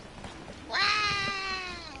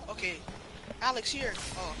 Okay. Alex here.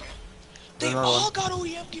 Oh. They Another all one. got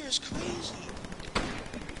OEM gear. It's crazy.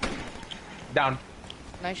 Down.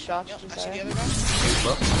 Nice shots, Yep, I see the Josiah. other guy. Hey,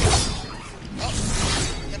 bro. Oh.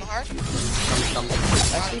 Hit him hard.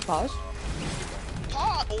 Actually, pause.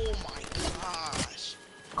 Paw. Oh my gosh.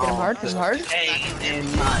 Hit him hard, hit him hard. Pain in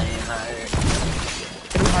my heart.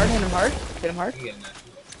 Hit him hard, hit him hard. Hit him hard.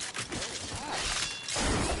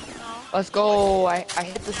 Let's go. I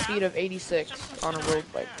hit the speed of 86 on a road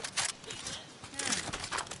bike.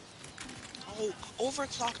 Oh,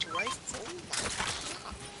 overclocked rifle. Oh my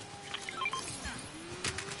god.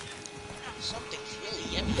 Something's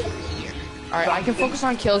really empty here. Alright, I can focus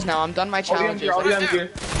on kills now. I'm done my challenges. OEM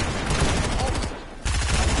gear.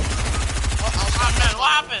 Oh man, what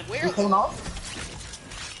happened? Where? You coming off?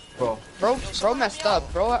 Bro. Bro messed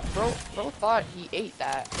up. Bro thought he ate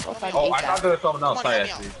that. Bro thought he Oh, ate I thought that. there was someone else. Come on, Sorry,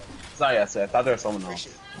 help me actually. Sorry, I said. I thought there was someone else.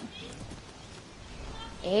 Appreciate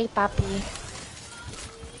it. Hey, papi.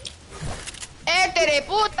 ¡Étere,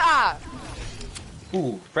 puta!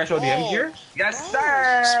 Ooh, fresh ODM Oh, gear? Yes, gross.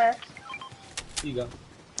 sir! Here you go.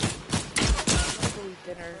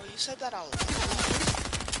 Dinner. Bro, you said that out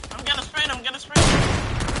loud. I'm gonna sprint, I'm gonna sprint.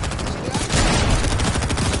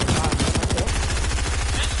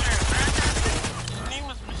 Mister,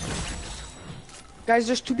 Guys,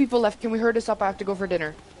 there's 2 people left. Can we hurry this up? I have to go for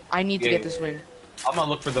dinner. I need to Yeah, get yeah, this win. I'm gonna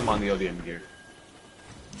look for them on the ODM gear.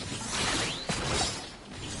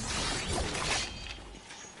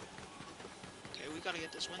 Okay, we gotta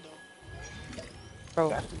get this window. Bro,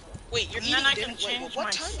 Exactly. Wait, you're And eating then I dinner? can Wait, change what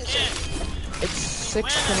my time is skin. it? it's Win,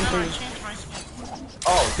 and then I 6:23. change my skin.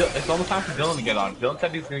 Oh, it's almost time for Dylan to get on. Dylan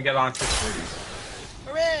said he's gonna get on at 6:30.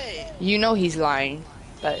 Hooray! You know he's lying,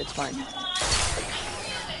 but it's fine.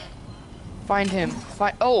 Find him.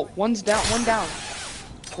 Oh, one's down. One down.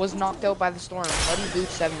 Was knocked out by the storm. Buddy Boot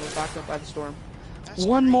 7 was knocked out by the storm. That's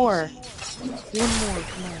One crazy. more. One more.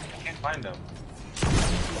 Come on. I can't find him.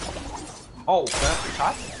 Oh, that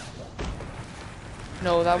shot?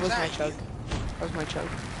 No, that was Is my that chug. That was my chug.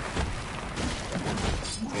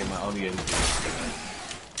 Okay, my ODM gear.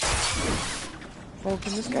 Oh,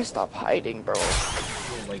 can this guy stop hiding, bro?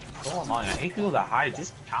 Like, go on. I hate people that hide.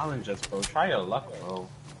 Just challenge us, bro. Try your luck, bro.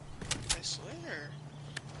 I swear.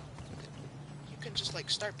 You can just like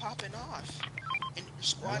start popping off. And your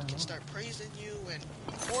squad can start praising you and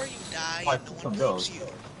before you die I and no put one some believes bills. you.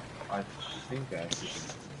 I think I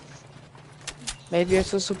should. Maybe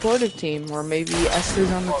it's a supportive team, or maybe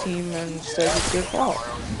Esther's on the team and says it's your fault.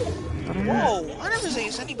 I don't know. Whoa, I never say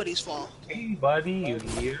it's anybody's fault. Hey, buddy, you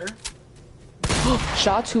here?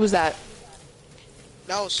 Shots? Who was that?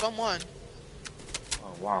 That was someone.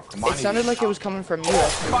 Oh, wow. Come on. It sounded like it was coming from you.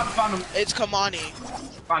 Esther. Found him. It's Kamani.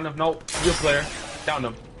 Found him. No, your player. Down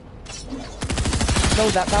him. No,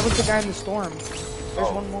 that was the guy in the storm. There's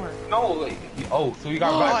Oh. one more. No, like, oh, so you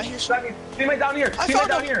got Oh, right. I hear Teammate down here. I Teammate found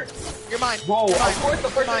down him. here. You're mine. Whoa, You're mine. of course the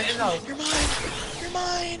You're person mine. in the... You're mine. You're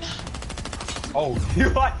mine. Oh, you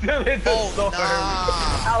locked him into Oh, storm.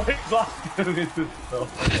 nah. Alex locked him into storm.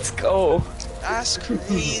 Let's go. That's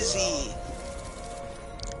crazy.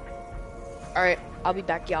 Alright, I'll be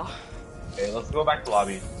back, y'all. Okay, let's go back to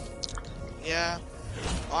lobby. Yeah.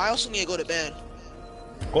 Oh, I also need to go to bed.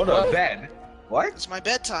 Go to What? bed. What? It's my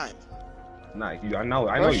bedtime. Nah, I know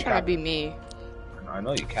Bro's you trying to capping. be me. I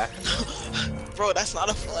know you capping. Bro, that's not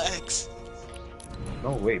a flex.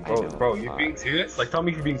 No, wait, I bro, know. bro, you being serious? Like, tell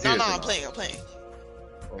me if you're being No, serious. no, or I'm not. playing, I'm playing.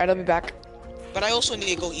 Alright, I'll be back. But I also need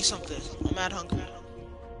to go eat something. I'm mad hungry.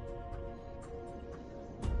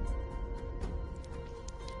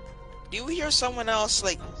 Do you hear someone else,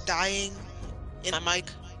 like, dying in a mic?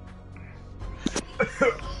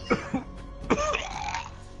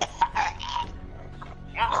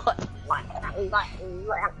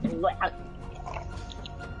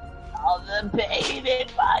 All the pain in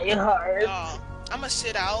my heart. I'm gonna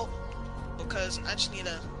sit out because I just need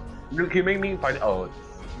to. You can make me find. Oh, it's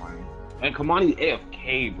mine. And Kamani's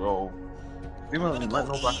AFK, bro. I'm gonna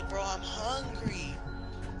go eat, bro. I'm hungry.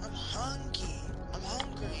 I'm hungry. I'm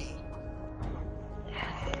hungry.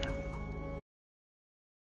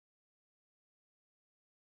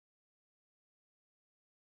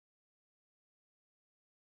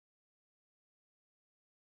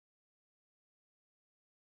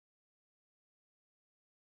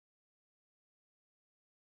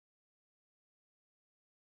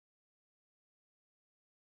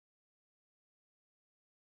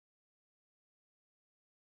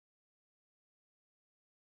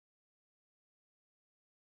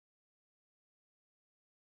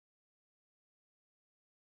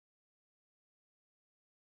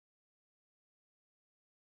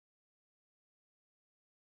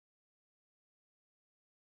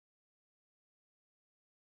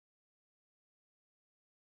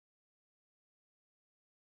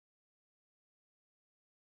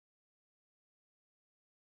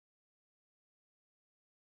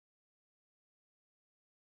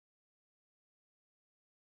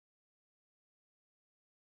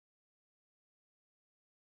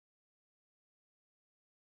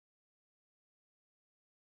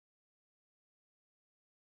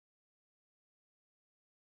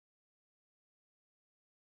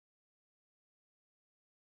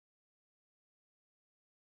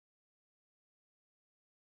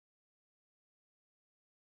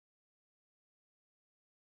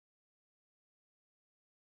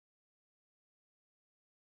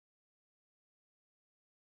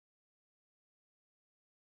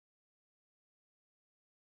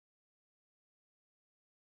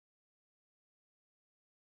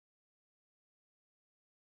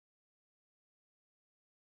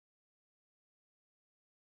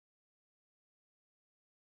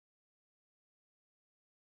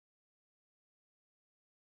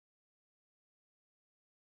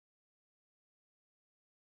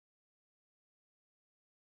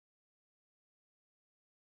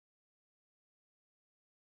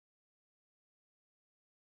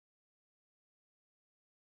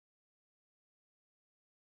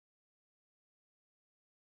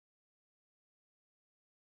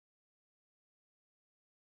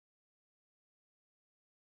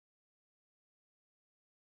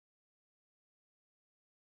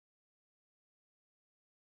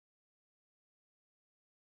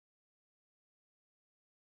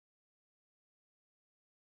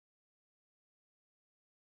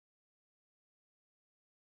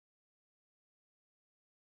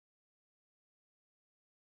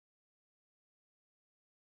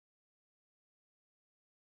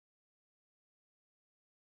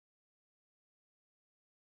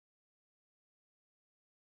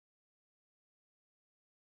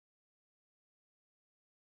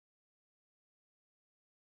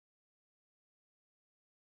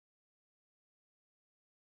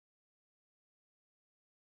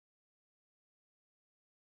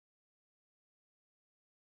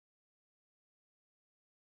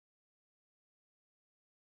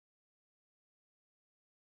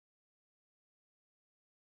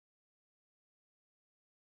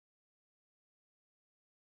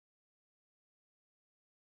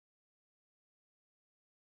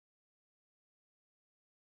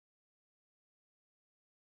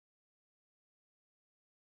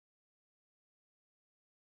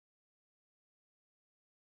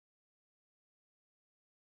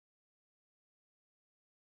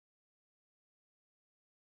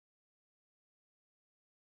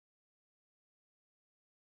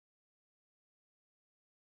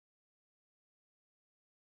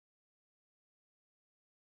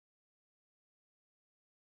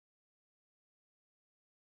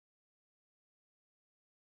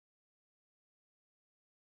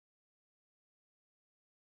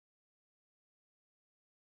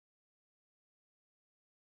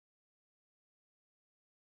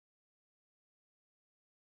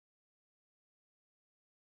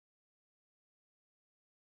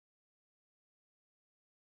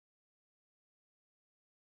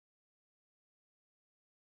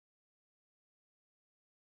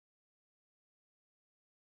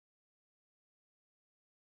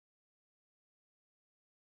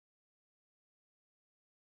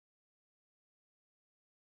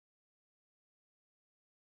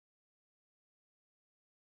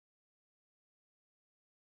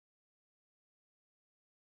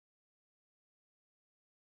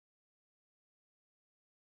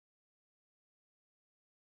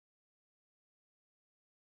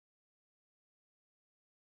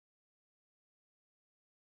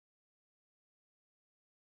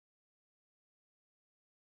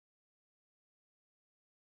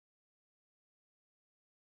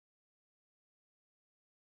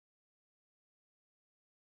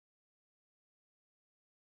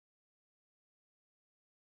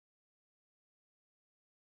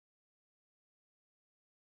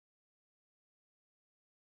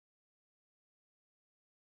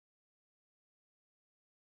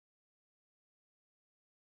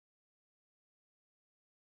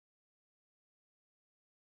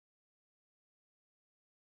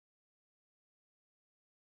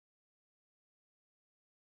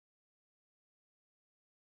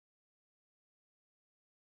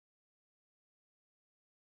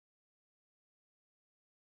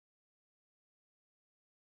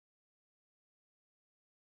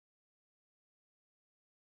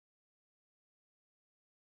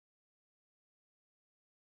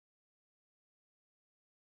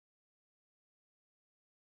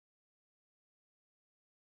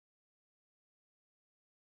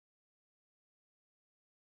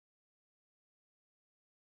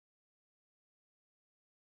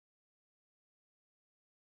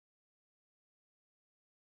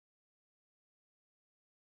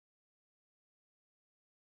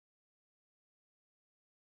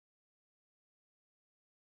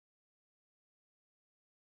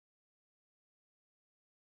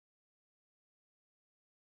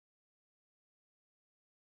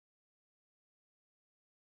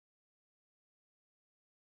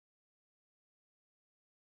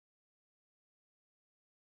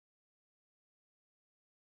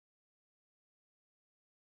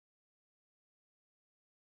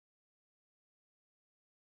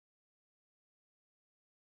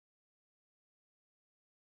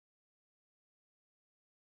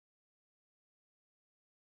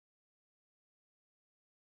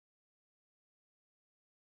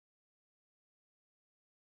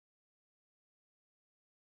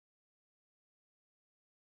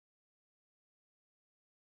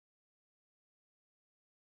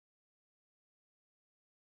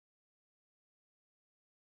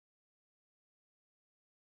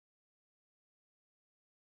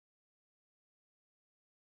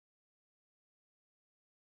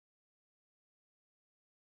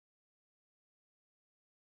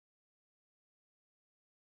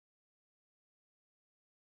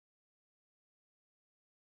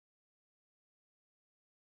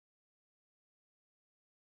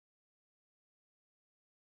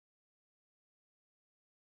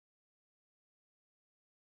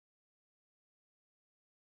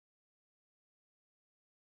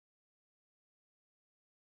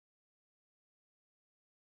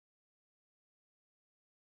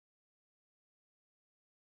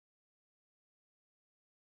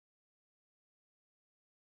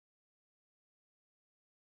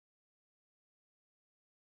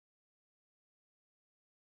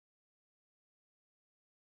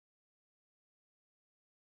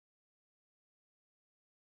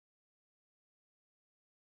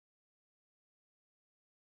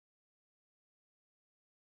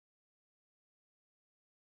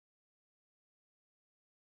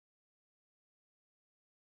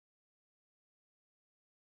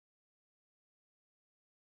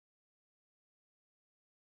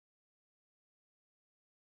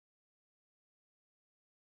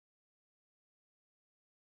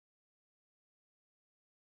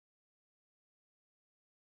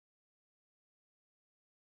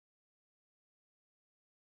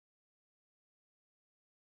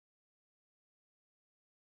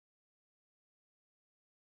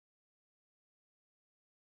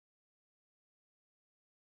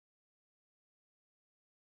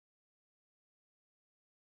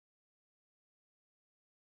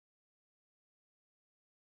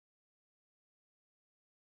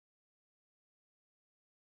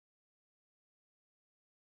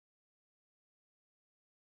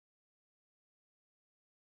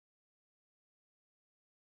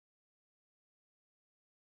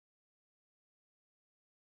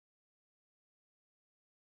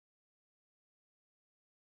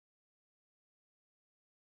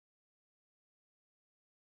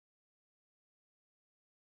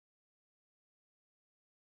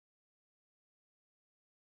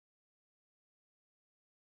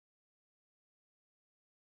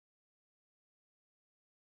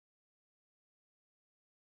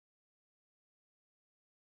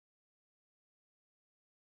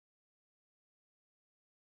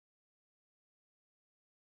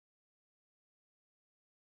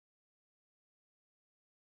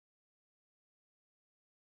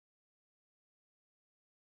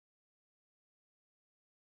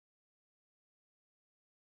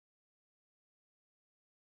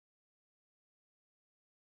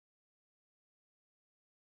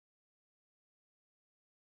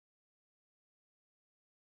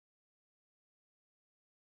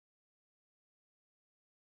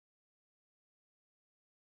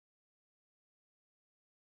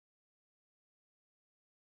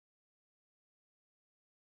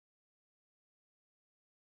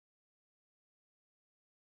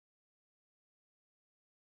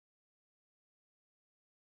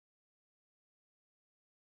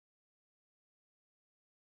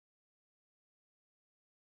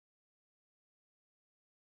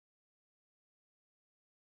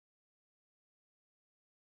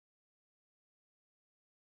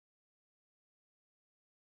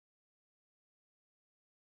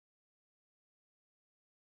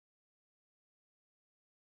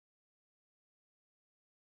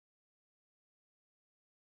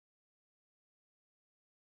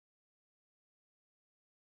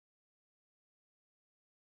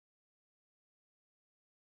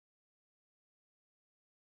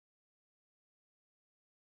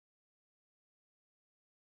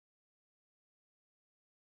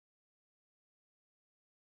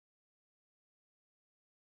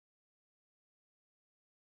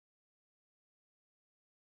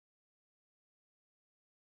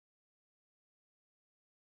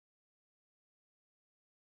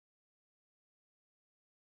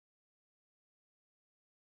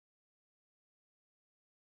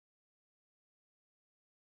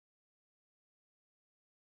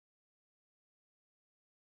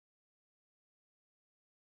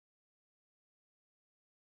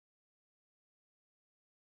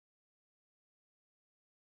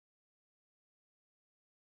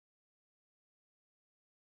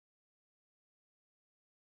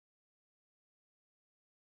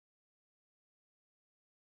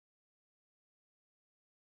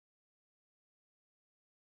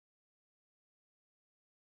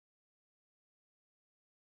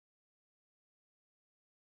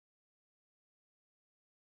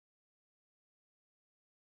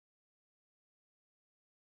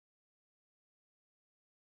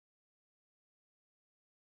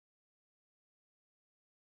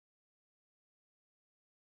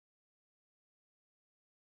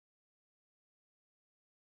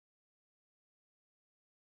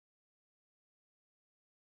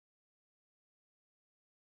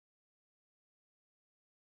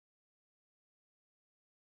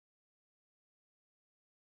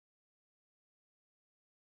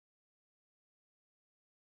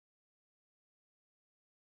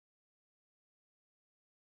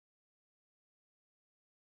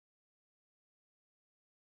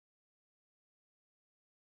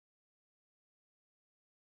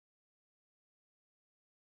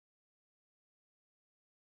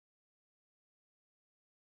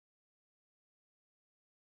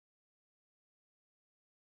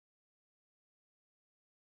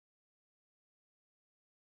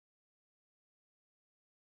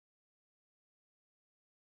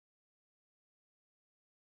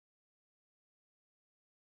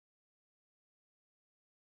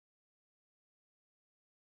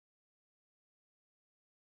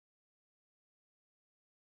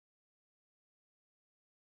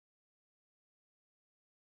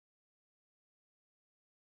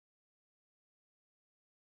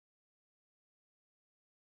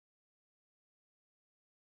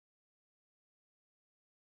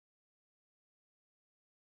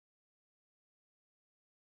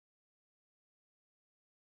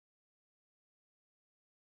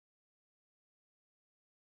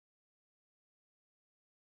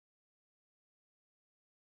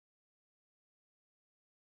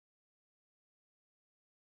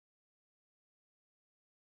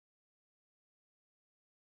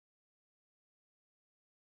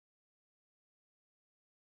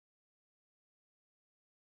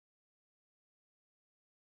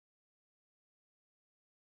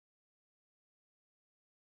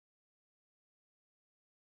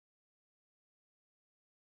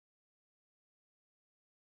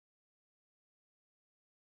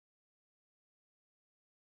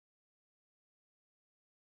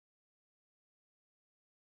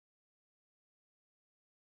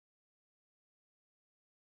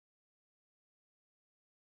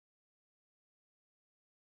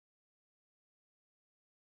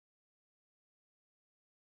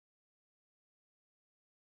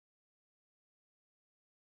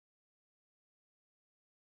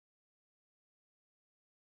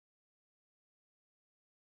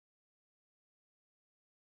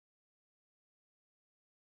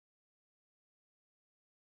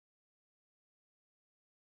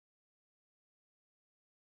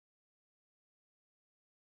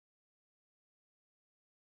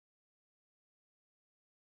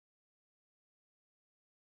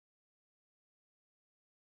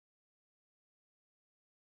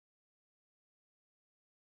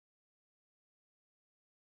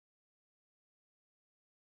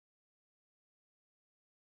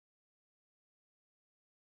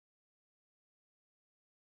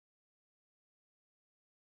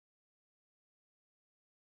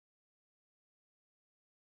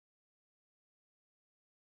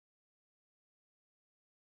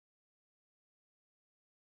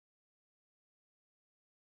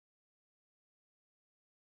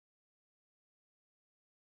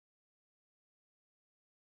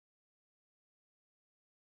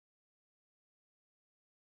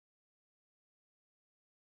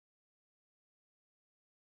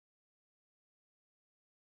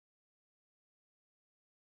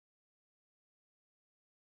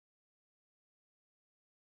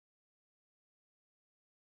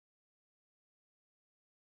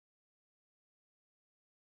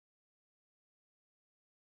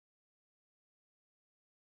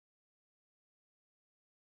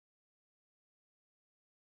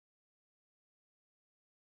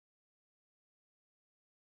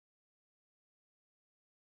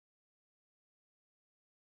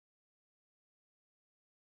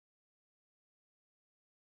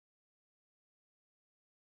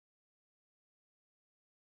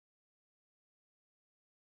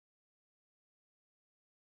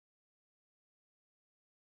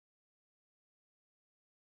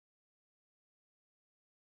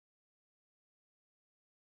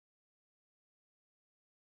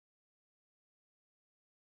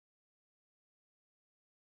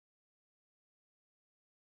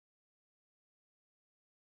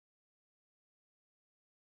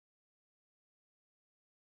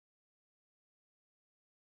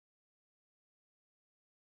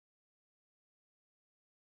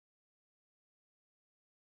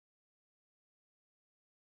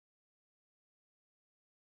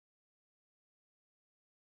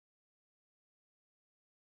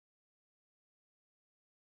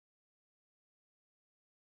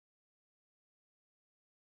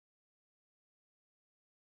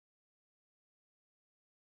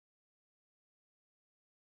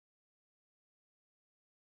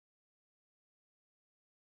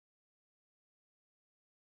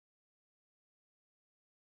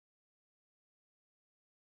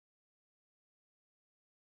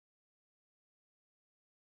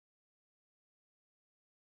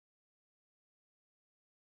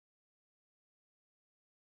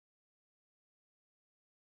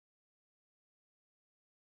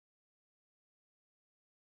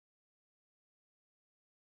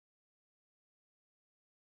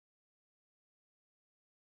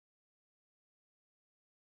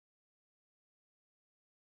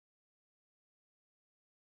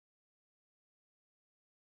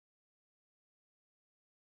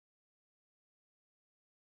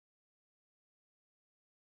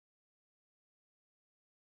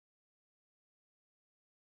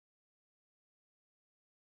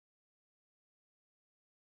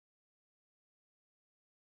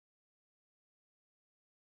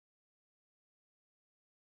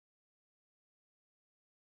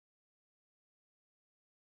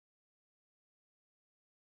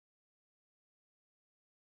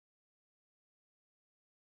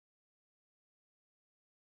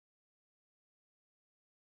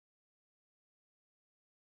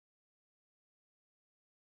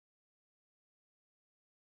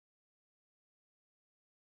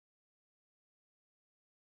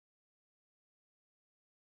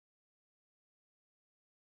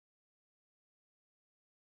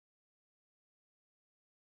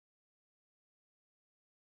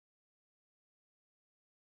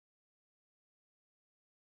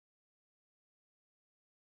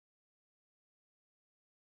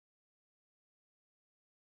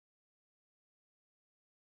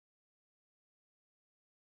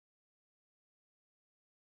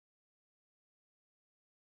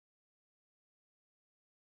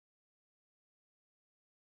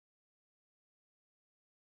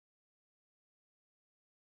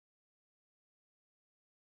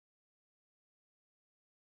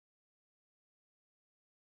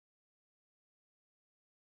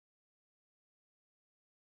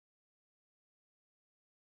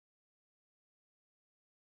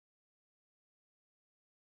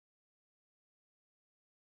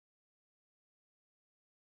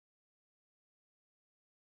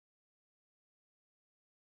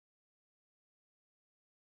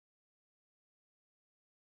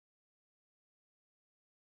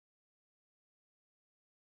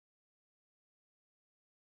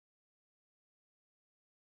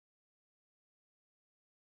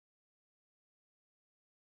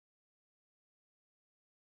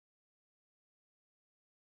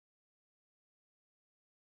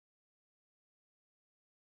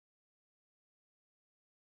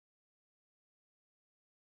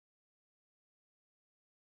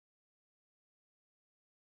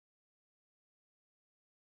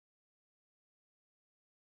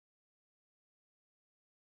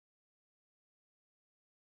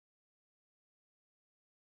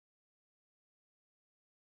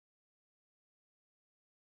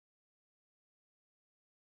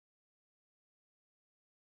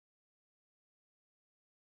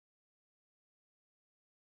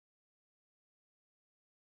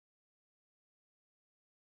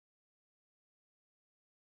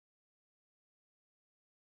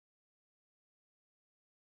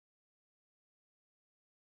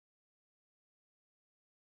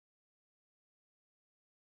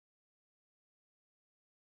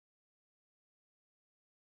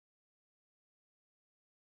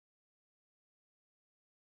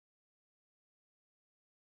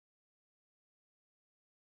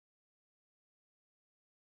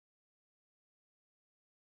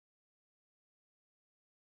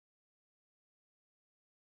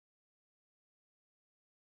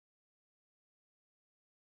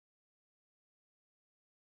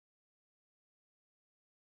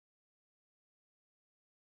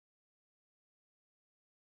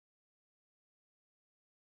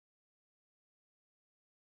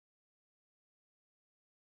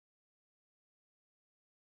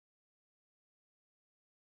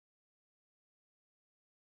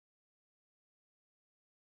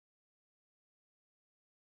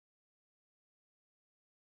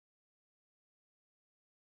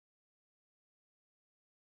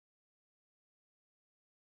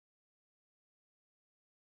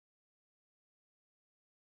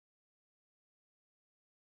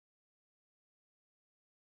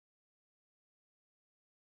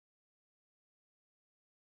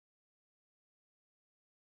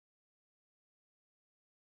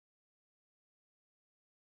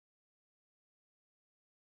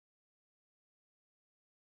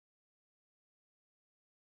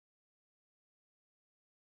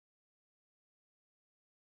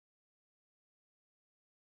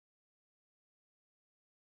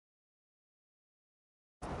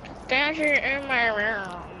 dancing in my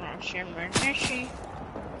room.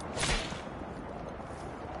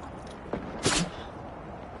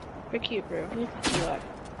 We're cute, bro.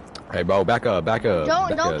 Hey, bro, back up, back up.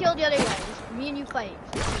 Don't kill the other guys. Me and you fight.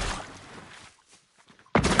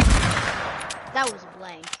 That was a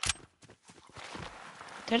blank.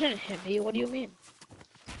 That didn't hit me. What do you mean?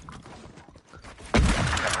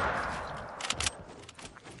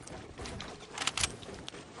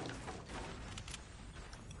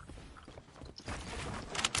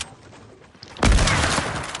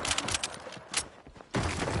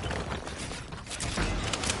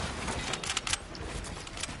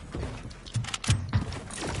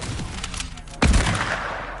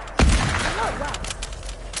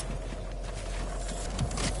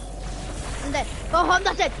 Oh, I'm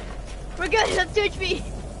not dead. We're good. That's 2 HP.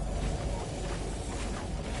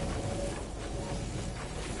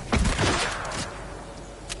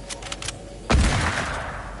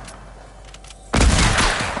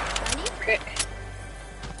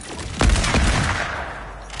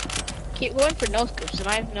 Keep going for no scopes, and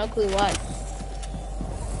I have no clue why.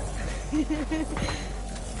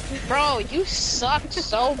 Bro, you suck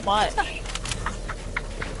so much.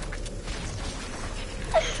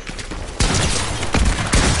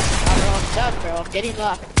 Up, bro. I'm getting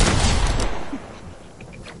locked.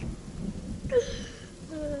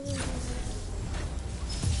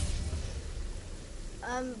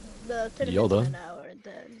 The tournament's Yoda. in an hour and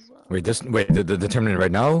 10 as well. Wait, the tournament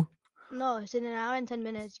right now? No, it's in an hour and 10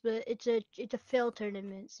 minutes, but it's a fail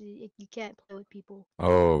tournament, so you can't play with people.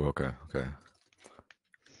 Oh, okay.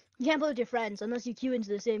 You can't play with your friends unless you queue into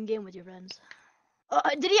the same game with your friends.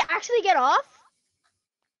 Did he actually get off?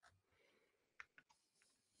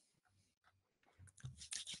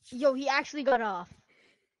 Yo, he actually got off.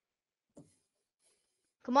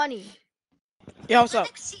 Come on, Yeah, what's up?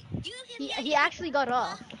 He actually got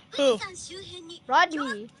off. Who?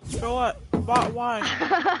 Rodney. For what? Why?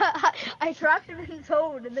 I trapped him in his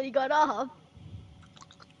hole and then he got off.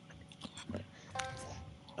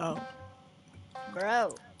 Oh.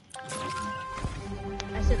 Bro.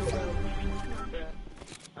 I said bro.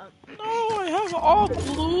 No, I have all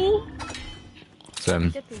blue. Same.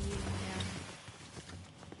 Good for you, man.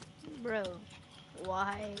 Bro,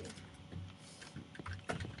 why?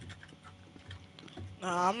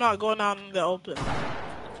 Nah, I'm not going out in the open.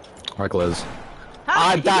 Alright, Liz.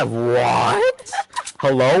 Hi. That what?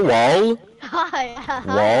 Hello, Wall? Hi.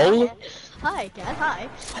 Wall? Hi, Cat. Hi.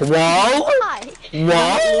 Wall? Hi.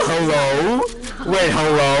 What? Hello? Wait,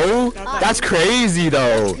 hello? That's crazy,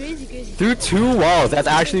 though. That's crazy. Through 2 walls, that's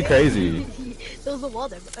actually crazy. There was a wall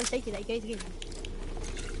there. I'm taking that. Crazy.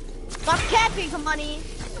 Stop camping, Kamani.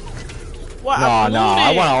 What? No,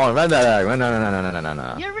 I want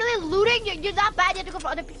no. You're really looting? You're not bad. You have to go for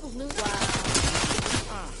other people's loot.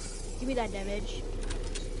 Wow. Give me that damage.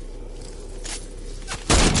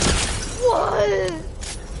 What?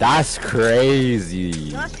 That's crazy.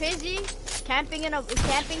 You know what's crazy? Camping till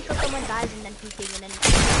someone dies and then peeking and then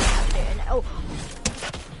after and oh.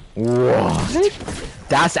 What?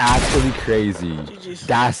 That's actually crazy.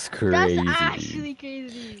 That's crazy. That's actually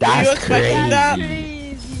crazy. That's crazy. That? Crazy.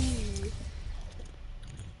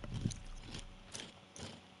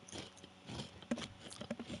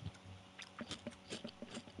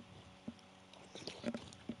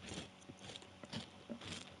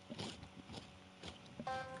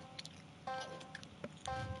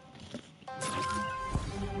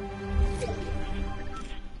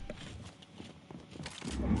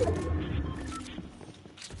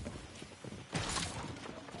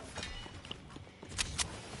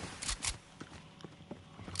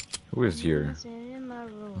 Who is here? Oh,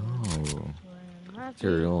 it's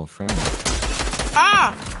your little friend.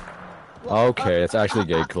 Ah! Okay, it's actually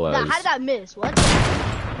gay, Clay. How did that miss? What?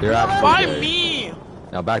 You're actually Why gay. me?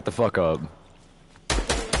 Now back the fuck up.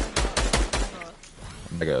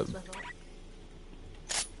 Back up.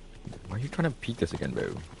 Why are you trying to peek this again,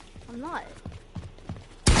 bro? I'm not.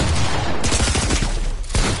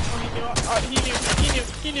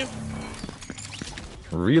 He knew.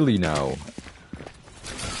 Really now?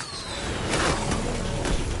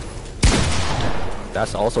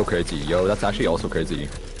 That's also crazy. Yo, that's actually also crazy.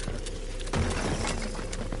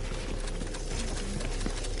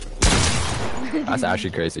 That's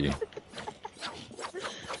actually crazy.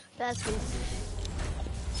 That's crazy.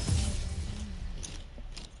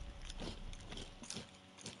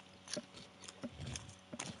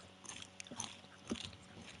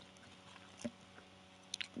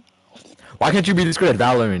 Why can't you be this good at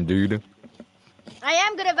Valorant, dude? I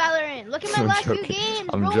am good at Valorant. Look at my last few games.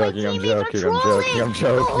 I'm bro. joking.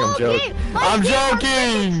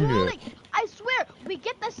 I swear, We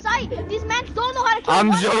get the site. These men don't know how to kill. I'm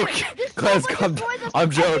one joking. man. This Class, someone come. destroys us I'm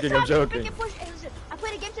every joking. time I'm we joking. freaking push. Hey, listen, I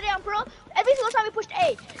played a game today on Pro. Every single time we pushed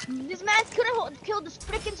A, this man couldn't kill this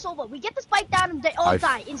freaking Sova. We get the spike down and they all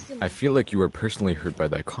die instantly. I feel like you were personally hurt by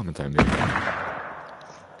that comment I made.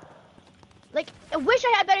 Like, I wish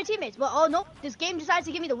I had better teammates, but oh no, this game decides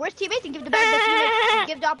to give me the worst teammates and give the best teammates,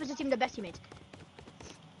 give the opposite team the best teammates.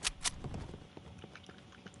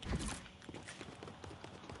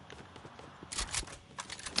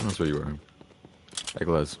 That's where you were. Hey,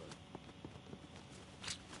 Glaz.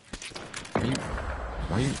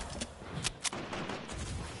 Why you?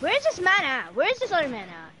 Where's this man at? Where's this other man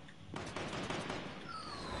at?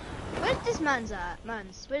 Where's this man's at?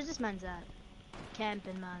 Where's this man's at?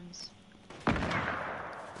 Camping mans.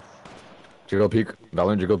 Jiggle peek.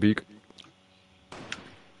 Valorant jiggle peek.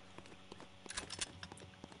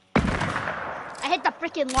 I hit the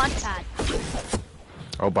freaking launch pad.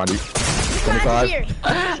 Oh, body. This 25. man's here.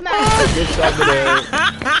 This man. Good shot today.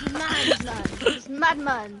 This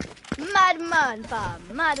madman. Madman, fam.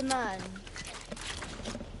 Madman.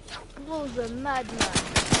 Who's a madman?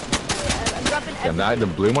 I'm dropping Damn, that the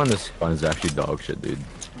bloom on this gun is actually dog shit, dude.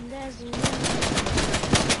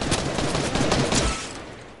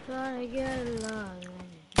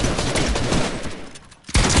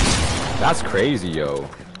 That's crazy, yo.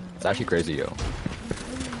 It's actually crazy, yo.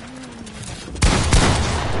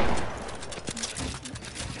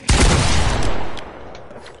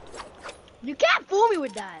 You can't fool me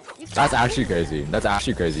with that. That's actually crazy. That's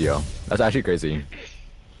actually crazy, yo. That's actually crazy.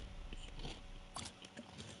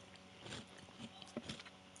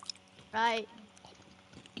 Right.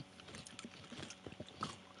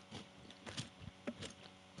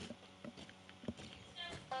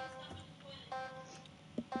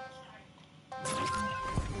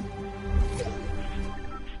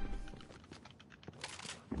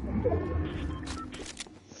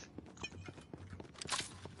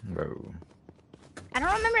 Bro. I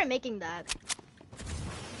don't remember making that.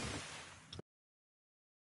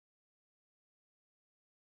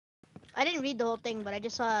 I didn't read the whole thing, but I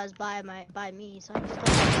just saw it was by me, so I just told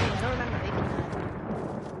you. I don't remember making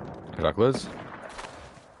that. Hey, Liz.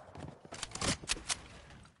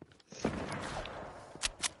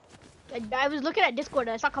 I was looking at Discord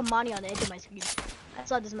and I saw Kamani on the edge of my screen. I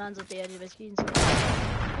saw this man's at the edge of my screen. So.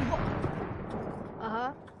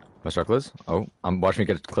 What's up, Liz? Oh, watch me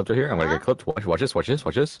get clipped right here. I'm gonna get clipped. Watch this, watch this,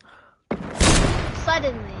 watch this.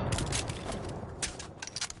 Suddenly.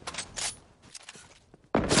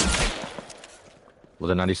 Love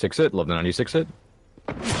the 96 it. Love the 96 it.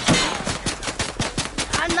 I'm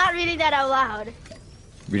not reading that out loud.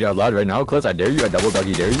 Read it out loud right now, Cliz. I dare you. I double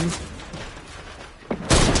doggy dare you.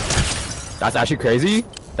 That's actually crazy.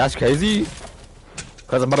 That's crazy.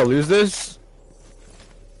 Cause I'm about to lose this.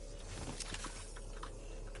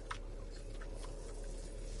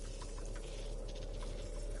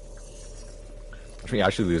 Watch me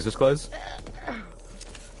actually lose this, Cliz.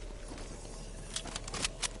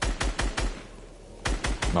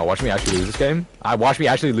 No, watch me actually lose this game. Watch me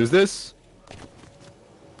actually lose this.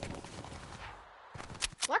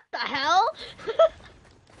 What the hell?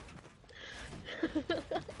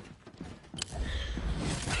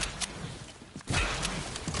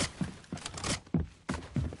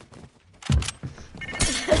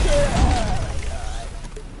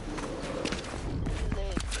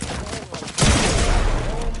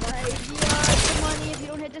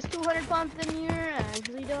 This 200 pump, then you're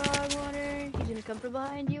actually dog water. He's gonna come from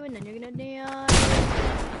behind you, and then you're gonna die.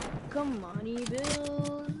 Come on,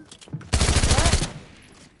 Bill.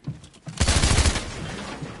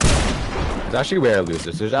 It's actually where I lose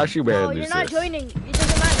this. It's actually where I lose this. No, you're not joining. It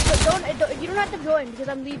doesn't matter. But you don't have to join because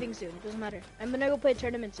I'm leaving soon. It doesn't matter. I'm gonna go play a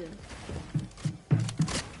tournament soon.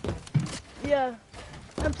 Yeah,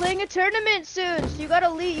 I'm playing a tournament soon, so you gotta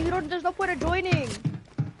leave. There's no point of joining.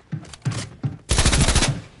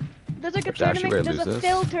 There's like a tournament, there's a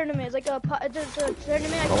fill tournament, it's like a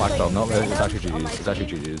tournament. Oh, I felt no, it's actually GG's. It's actually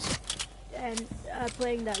GG's. And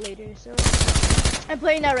playing that later, so I'm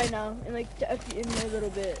playing that right now, in like in a little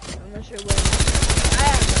bit. I'm not sure when. I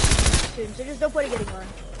am soon, so there's no point in getting on,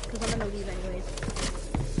 because I'm gonna leave anyways.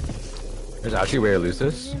 There's actually a way to lose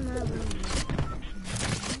this.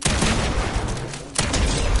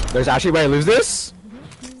 There's actually a way to lose this.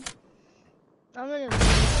 I'm gonna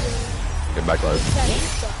get back, guys.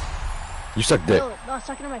 You suck dick. No, I was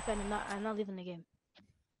talking to my friend. I'm not leaving the game.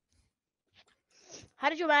 How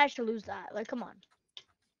did you manage to lose that? Like, come on.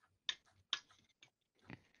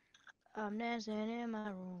 I'm dancing in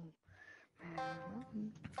my room.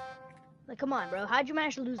 Like, come on, bro. How'd you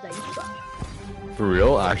manage to lose that? You suck. For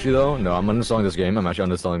real? Actually, though, no. I'm uninstalling this game. I'm actually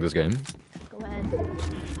uninstalling this game. Go ahead. Hard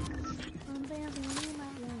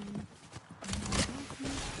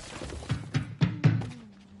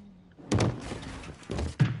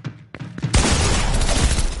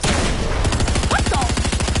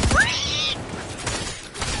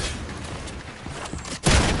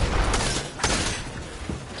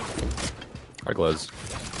close.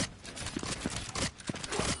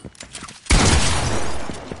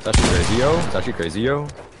 It's actually crazy, yo. It's actually crazy, yo.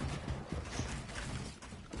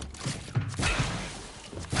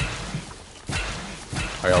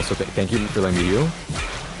 I also thank you for letting me you.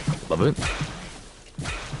 Love it.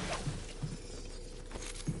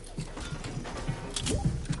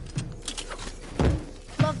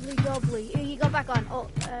 Lovely, lovely. He got back on. Oh,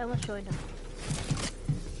 I almost joined him.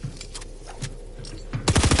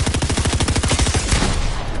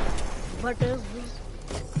 What is this?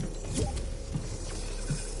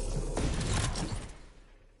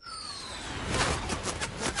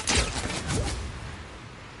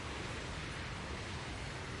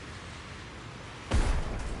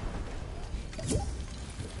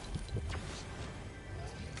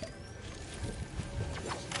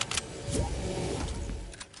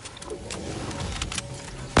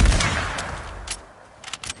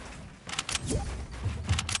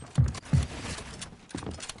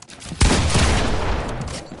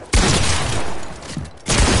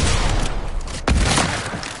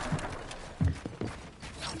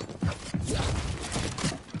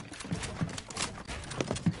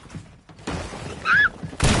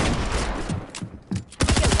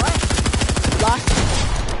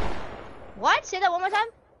 What? Say that one more time.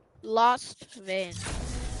 Lost vein.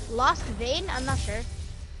 Lost vein? I'm not sure.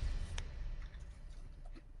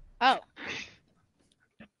 Oh.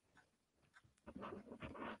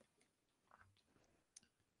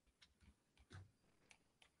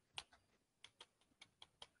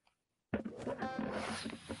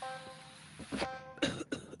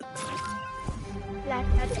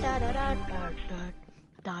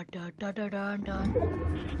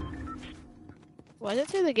 Why did it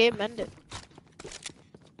say the game ended?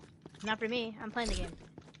 Not for me. I'm playing the game.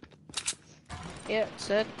 Yeah, it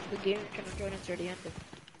said the game you're trying to join is already ended.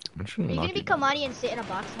 Are you gonna be Kamani and sit in a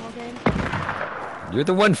box the whole game? You're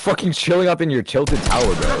the one fucking chilling up in your tilted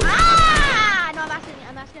tower, bro. Ah! No,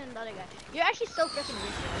 I'm asking another guy. You're actually so freaking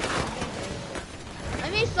rich.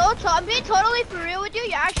 I'm being totally for real with you.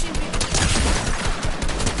 You're actually rich.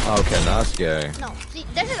 Okay, that's gay. No, see,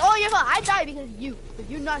 this is all your fault. I died because of you. Because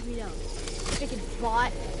you knocked me down. Freaking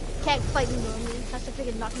bot. Can't fight me normally. Has to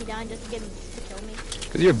freaking knock me down just to get me to kill me.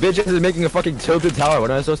 Because your bitch is making a fucking tilted tower.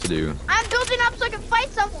 What am I supposed to do? I'm building up so I can fight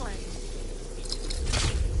someone.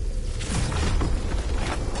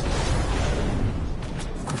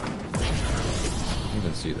 You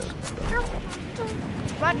can see that.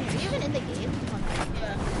 Rodney, are you even in the game?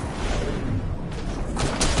 Yeah.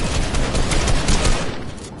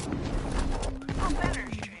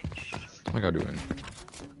 What am I doing?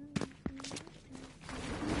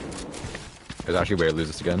 Is actually where I lose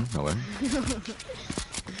this again? No way.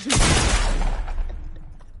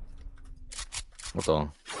 What's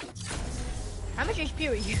all? How much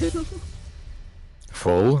HP are you?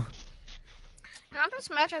 Full? After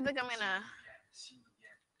this match, I think I'm gonna.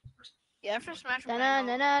 Yeah, after this match, I'm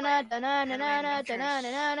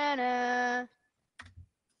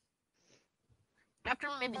after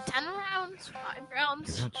maybe 10 rounds, 5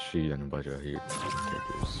 rounds. Not cheat and a bunch of hate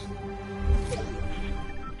characters.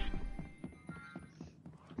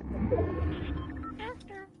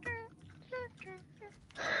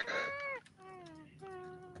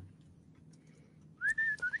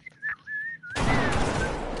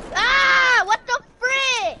 Ah! What the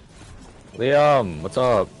frick? Liam, what's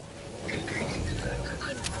up?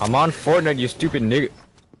 I'm on Fortnite, you stupid nigga.